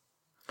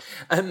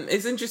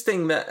 It's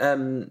interesting that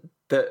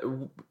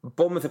that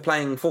Bournemouth are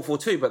playing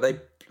 4-4-2, but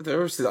they're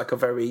obviously like a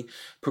very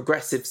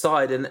progressive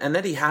side, and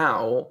Eddie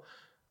Howe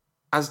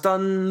has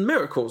done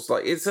miracles.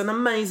 Like, it's an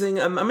amazing.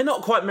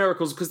 Not quite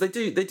miracles because they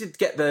did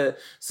get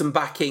some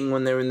backing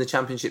when they were in the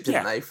Championship,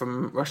 didn't they,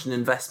 from Russian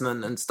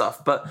investment and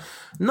stuff. But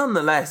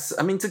nonetheless,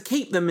 to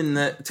keep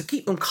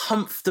them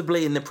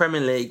comfortably in the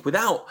Premier League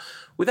without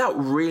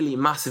really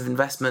massive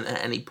investment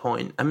at any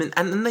point. And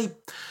they,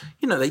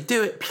 they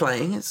do it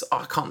playing.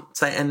 I can't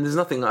say, and there's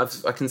nothing I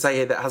can say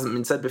here that hasn't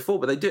been said before,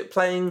 but they do it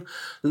playing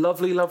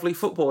lovely, lovely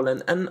football.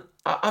 And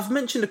I've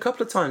mentioned a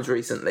couple of times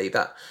recently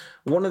that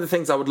one of the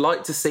things I would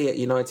like to see at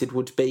United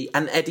would be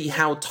an Eddie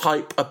Howe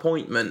type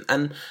appointment.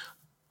 And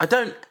I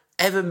don't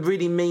ever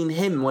really mean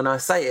him when I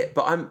say it,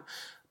 but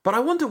I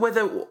wonder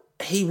whether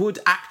he would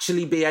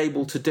actually be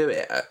able to do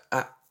it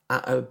at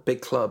a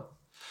big club.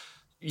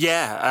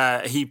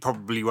 Yeah, he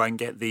probably won't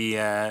get the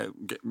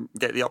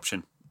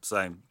option.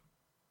 So,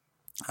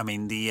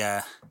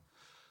 the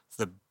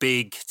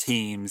big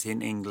teams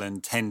in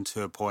England tend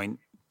to appoint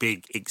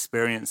big,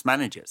 experienced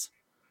managers.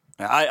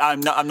 I'm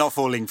not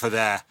falling for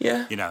their,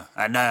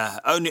 and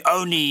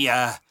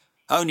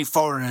only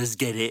foreigners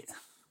get it,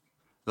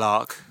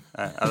 lark.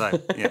 Although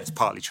it's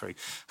partly true.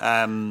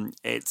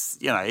 It's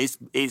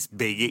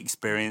big,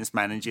 experienced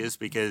managers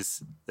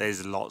because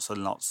there's lots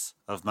and lots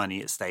of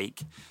money at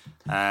stake,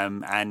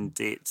 and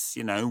it's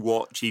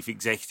what chief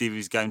executive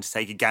is going to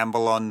take a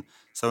gamble on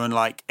someone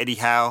like Eddie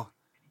Howe,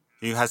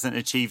 who hasn't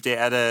achieved it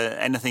at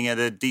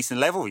a decent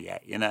level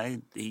yet.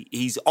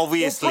 He's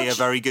obviously a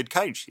very good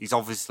coach. He's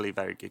obviously a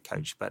very good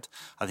coach, but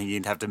I think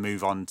he'd have to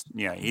move on.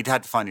 He'd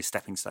had to find his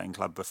stepping stone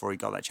club before he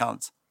got that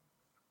chance.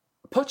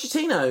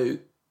 Pochettino.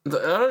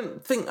 I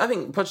think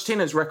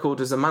Pochettino's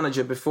record as a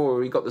manager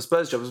before he got the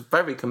Spurs job was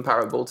very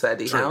comparable to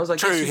Eddie Howe's.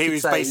 True, he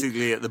was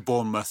basically at the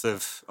Bournemouth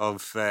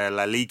of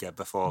La Liga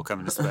before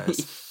coming to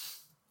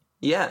Spurs.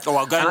 Yeah. Oh,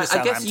 well, going to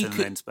Southampton and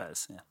then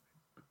Spurs. Yeah.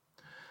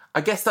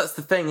 I guess that's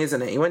the thing,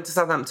 isn't it? He went to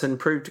Southampton,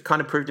 proved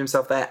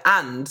himself there,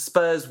 and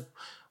Spurs.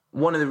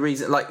 One of the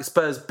reasons,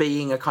 Spurs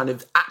being a kind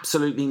of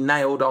absolutely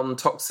nailed on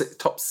top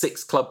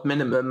six club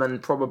minimum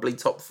and probably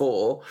top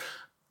 4.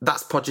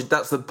 That's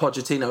the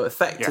Pochettino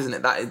effect,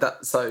 isn't it?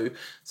 So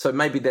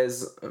maybe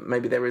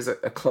there is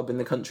a club in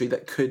the country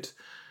that could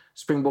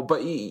springboard, but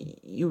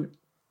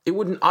it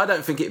wouldn't. I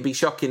don't think it'd be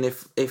shocking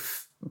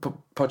if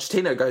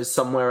Pochettino goes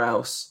somewhere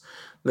else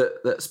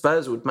that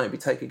Spurs would maybe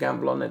take a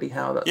gamble on Eddie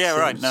Howe.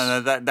 Right.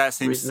 No, that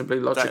seems reasonably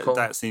logical.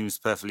 That seems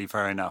perfectly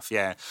fair enough.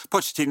 Yeah,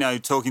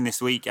 Pochettino talking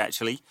this week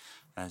actually.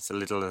 It's a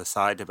little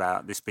aside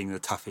about this being the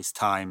toughest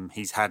time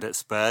he's had at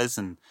Spurs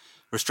and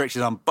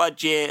restrictions on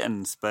budget,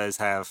 and Spurs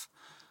have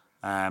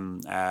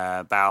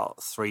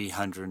about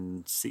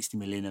 360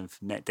 million of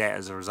net debt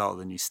as a result of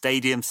the new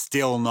stadium,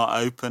 still not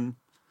open.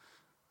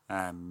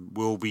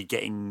 Will be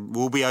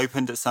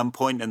opened at some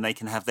point, and they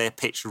can have their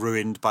pitch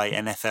ruined by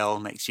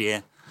NFL next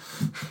year.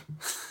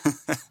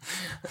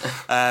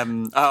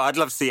 I'd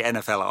love to see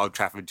NFL at Old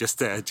Trafford just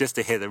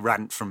to hear the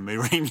rant from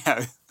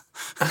Mourinho.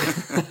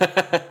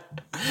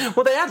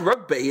 Well, they had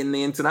rugby in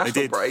the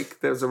international break.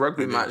 There was a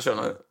rugby match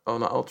on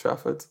Old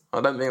Trafford.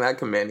 I don't think that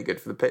can be any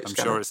good for the pitch. I'm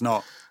sure it's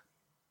not.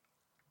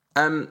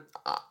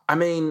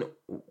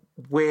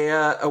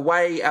 We're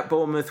away at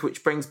Bournemouth,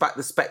 which brings back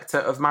the spectre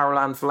of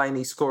Marouane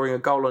Fellaini scoring a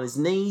goal on his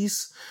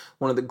knees.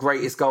 One of the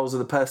greatest goals of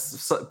the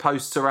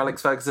post-Sir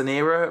Alex Ferguson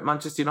era at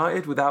Manchester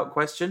United, without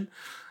question.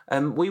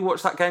 We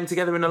watched that game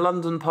together in a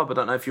London pub. I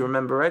don't know if you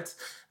remember, Ed.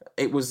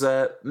 It was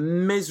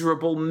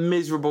miserable,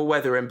 miserable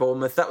weather in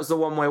Bournemouth. That was the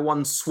one where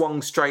one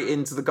swung straight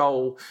into the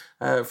goal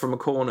from a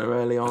corner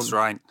early on. That's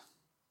right.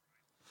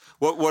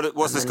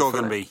 What's the score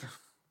going to be?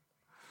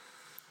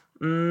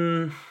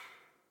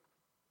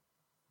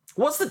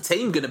 What's the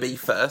team going to be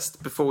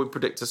first before we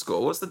predict a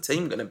score? What's the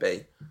team going to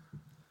be?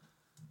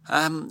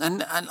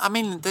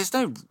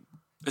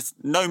 There's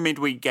no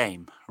midweek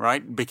game,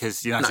 right?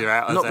 Because you're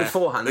out of not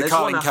beforehand. The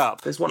Carling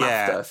Cup. There's one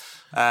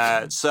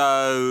after.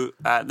 So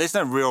there's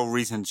no real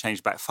reason to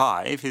change back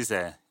 5, is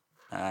there?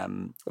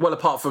 Well,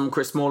 apart from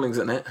Chris Smalling's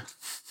in it.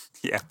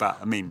 Yeah, but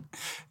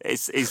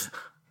it's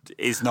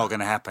it's not going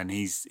to happen.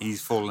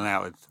 He's fallen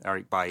out with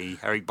Eric Bailly.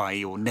 Eric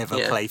Bailly will never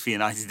play for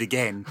United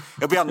again.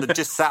 He'll be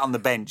just sat on the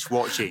bench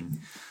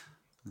watching.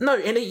 No,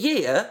 in a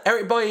year,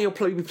 Eric Bailly will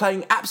probably be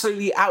playing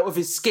absolutely out of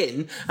his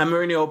skin, and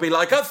Mourinho will be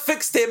like, I've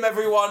fixed him,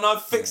 everyone,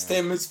 I've fixed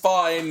him, it's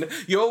fine.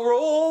 You're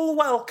all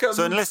welcome.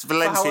 So unless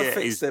Valencia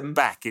is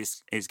back,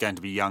 it's going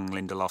to be Young,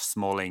 Lindelof,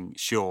 Smalling,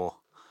 Shaw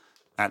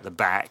at the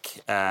back.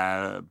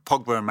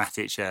 Pogba and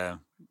Matic are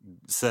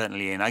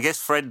certainly in. I guess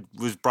Fred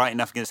was bright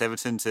enough against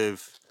Everton to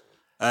have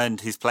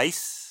earned his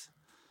place.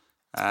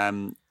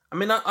 I'd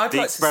like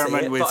the experiment to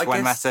see it, with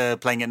Juan Mata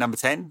playing at number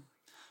 10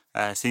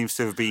 seems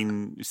to have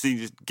been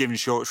given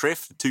short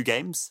shrift. 2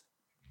 games.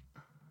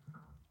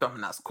 I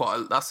mean, that's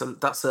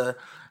an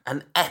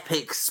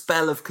epic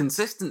spell of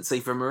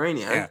consistency from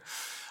Mourinho.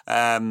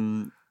 Yeah,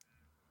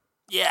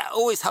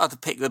 always hard to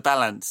pick the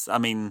balance. I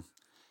mean,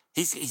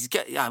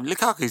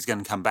 Lukaku's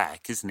going to come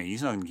back, isn't he?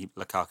 He's not going to keep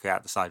Lukaku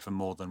out the side for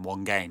more than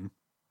 1 game.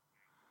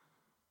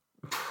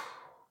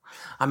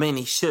 I mean,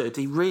 he should.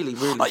 He really,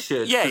 really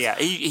should. Yeah.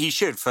 He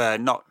should, for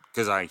not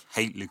because I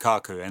hate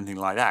Lukaku or anything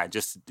like that.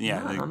 Just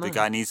the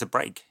guy needs a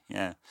break.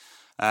 Yeah.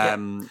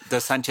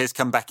 Does Sanchez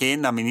come back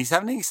in? I mean, he's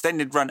having an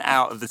extended run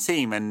out of the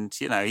team, and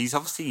he's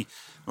obviously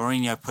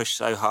Mourinho pushed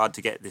so hard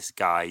to get this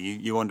guy.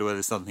 You wonder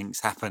whether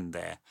something's happened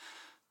there.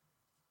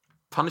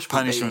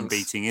 Punishment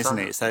beating, isn't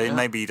it? So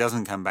maybe he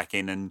doesn't come back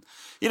in, and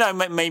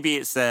maybe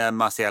it's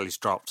Martial is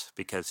dropped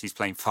because he's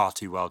playing far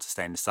too well to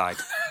stay in the side.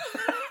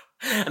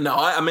 No,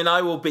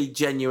 I will be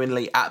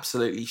genuinely,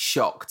 absolutely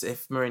shocked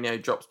if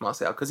Mourinho drops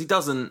Martial, because he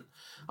doesn't.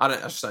 I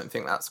just don't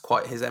think that's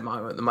quite his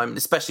MO at the moment,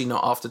 especially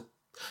not after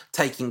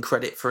taking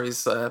credit for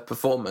his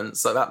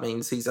performance. So that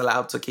means he's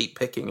allowed to keep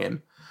picking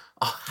him.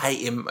 I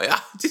hate him.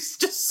 He's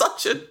just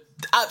such an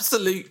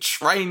absolute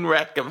train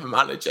wreck of a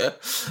manager.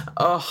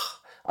 I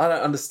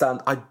don't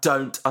understand. I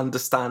don't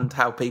understand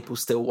how people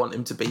still want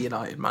him to be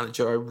United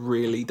manager. I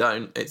really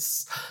don't.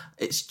 It's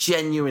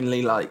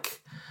genuinely like.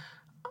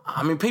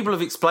 I mean, people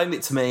have explained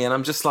it to me, and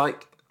I'm just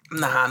like,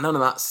 nah, none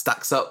of that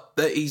stacks up.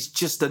 That he's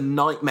just a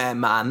nightmare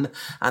man,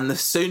 and the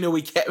sooner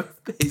we get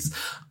his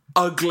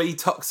ugly,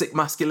 toxic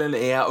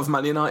masculinity out of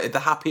Man United, the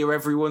happier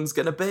everyone's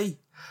going to be.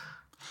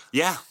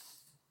 Yeah.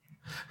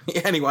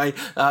 Anyway,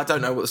 I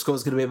don't know what the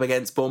score's going to be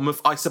against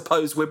Bournemouth. I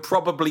suppose we're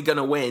probably going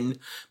to win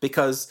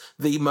because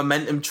the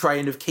momentum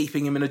train of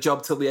keeping him in a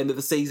job till the end of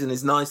the season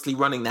is nicely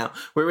running now.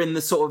 We're in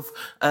the sort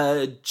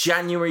of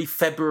January,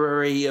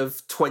 February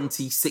of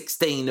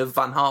 2016 of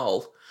Van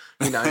Gaal.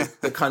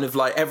 The kind of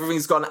like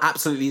everything's gone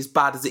absolutely as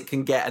bad as it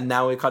can get, and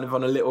now we're kind of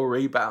on a little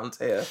rebound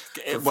here.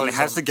 Well, it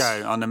has to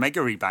go on a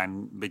mega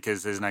rebound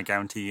because there's no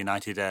guarantee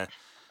United are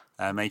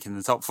making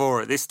the top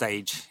 4 at this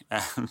stage.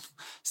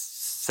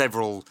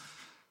 Several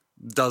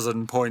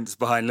dozen points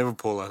behind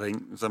Liverpool, I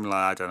think. Something like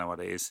I don't know what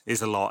it is.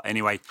 It's a lot.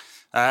 Anyway,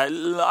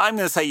 I'm going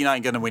to say United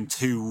are going to win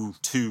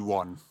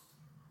 2-1.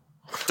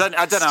 I don't know.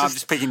 I'm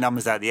just picking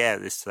numbers out of the air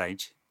at this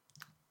stage.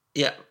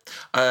 Yeah.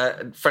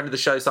 Friend of the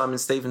show, Simon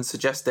Stevens,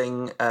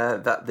 suggesting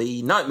that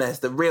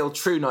the real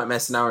true nightmare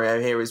scenario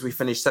here is we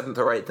finish 7th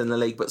or 8th in the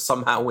league, but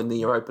somehow win the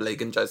Europa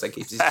League and Jose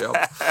keeps his job.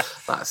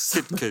 That's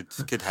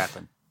could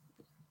happen.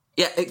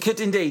 Yeah, it could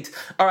indeed.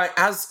 All right,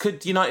 as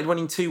could United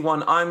winning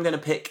 2-1, I'm going to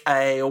pick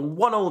a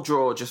 1-1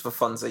 draw just for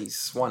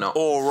funsies. Why not?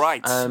 All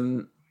right.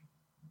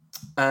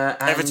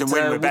 Everton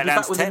win. We're back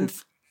down to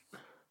 10th.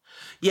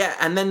 Yeah,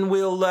 and then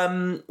we'll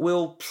do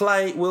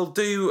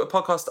a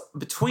podcast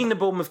between the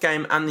Bournemouth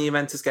game and the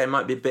Juventus game.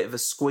 Might be a bit of a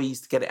squeeze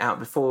to get it out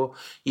before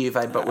Juve,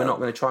 but we're not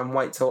going to try and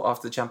wait till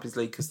after the Champions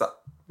League because that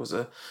was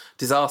a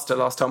disaster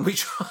last time we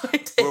tried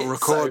it. We'll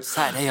record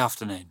Saturday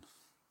afternoon.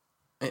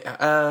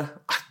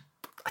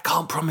 I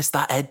can't promise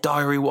that, Ed,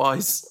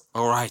 diary-wise.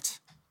 All right.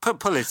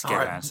 Pull it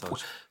together,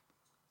 right.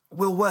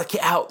 We'll work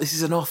it out. This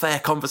is an off-air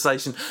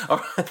conversation. All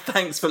right,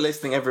 thanks for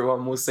listening,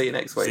 everyone. We'll see you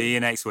next week. See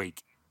you next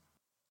week.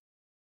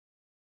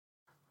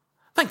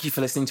 Thank you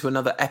for listening to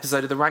another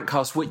episode of the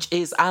Rantcast, which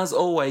is, as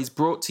always,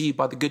 brought to you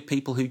by the good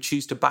people who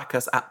choose to back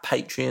us at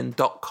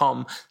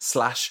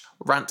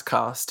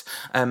patreon.com/rantcast.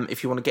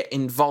 If you want to get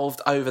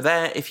involved over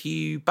there, if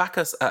you back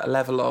us at a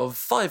level of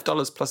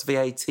 $5 plus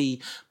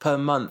VAT per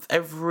month,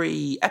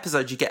 every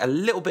episode you get a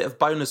little bit of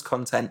bonus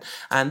content.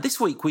 And this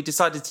week we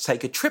decided to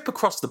take a trip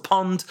across the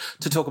pond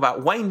to talk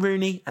about Wayne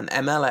Rooney and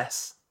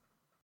MLS.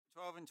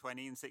 12 and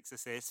 20 and 6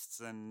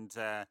 assists, and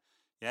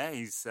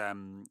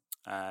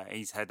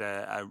he's had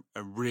a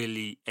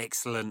really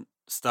excellent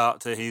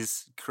start to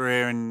his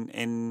career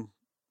in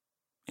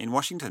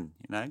Washington.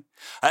 It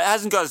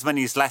hasn't got as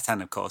many as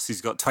Zlatan, of course.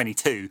 He's got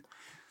 22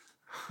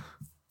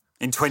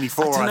 in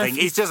 24. I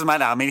think it doesn't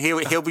matter. I mean,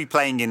 he'll be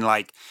playing in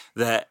like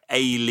the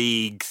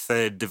A-League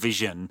 3rd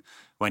division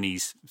when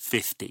he's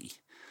 50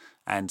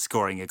 and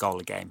scoring a goal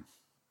a game.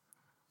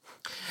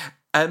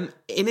 In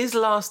his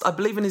last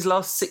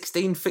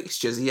 16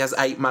 fixtures, he has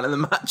 8 man of the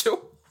match.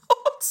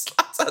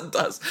 Zlatan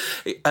does.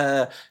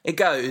 It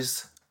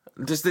goes,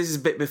 Just this is a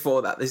bit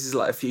before that. This is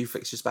like a few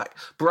fixtures back.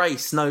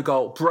 Brace, no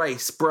goal.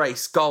 Brace,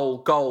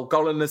 goal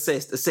and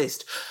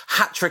assist,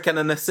 hat trick and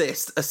an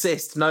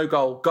assist, no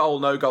goal,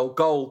 no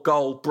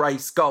goal,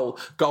 brace, goal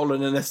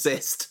and an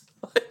assist.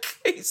 Like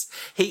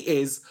he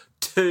is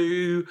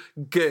too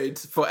good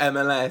for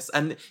MLS,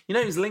 and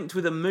he's linked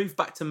with a move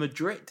back to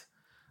Madrid.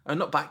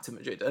 Not back to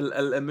Madrid,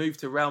 a move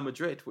to Real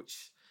Madrid,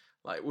 which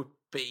would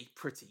be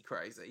pretty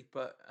crazy.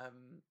 But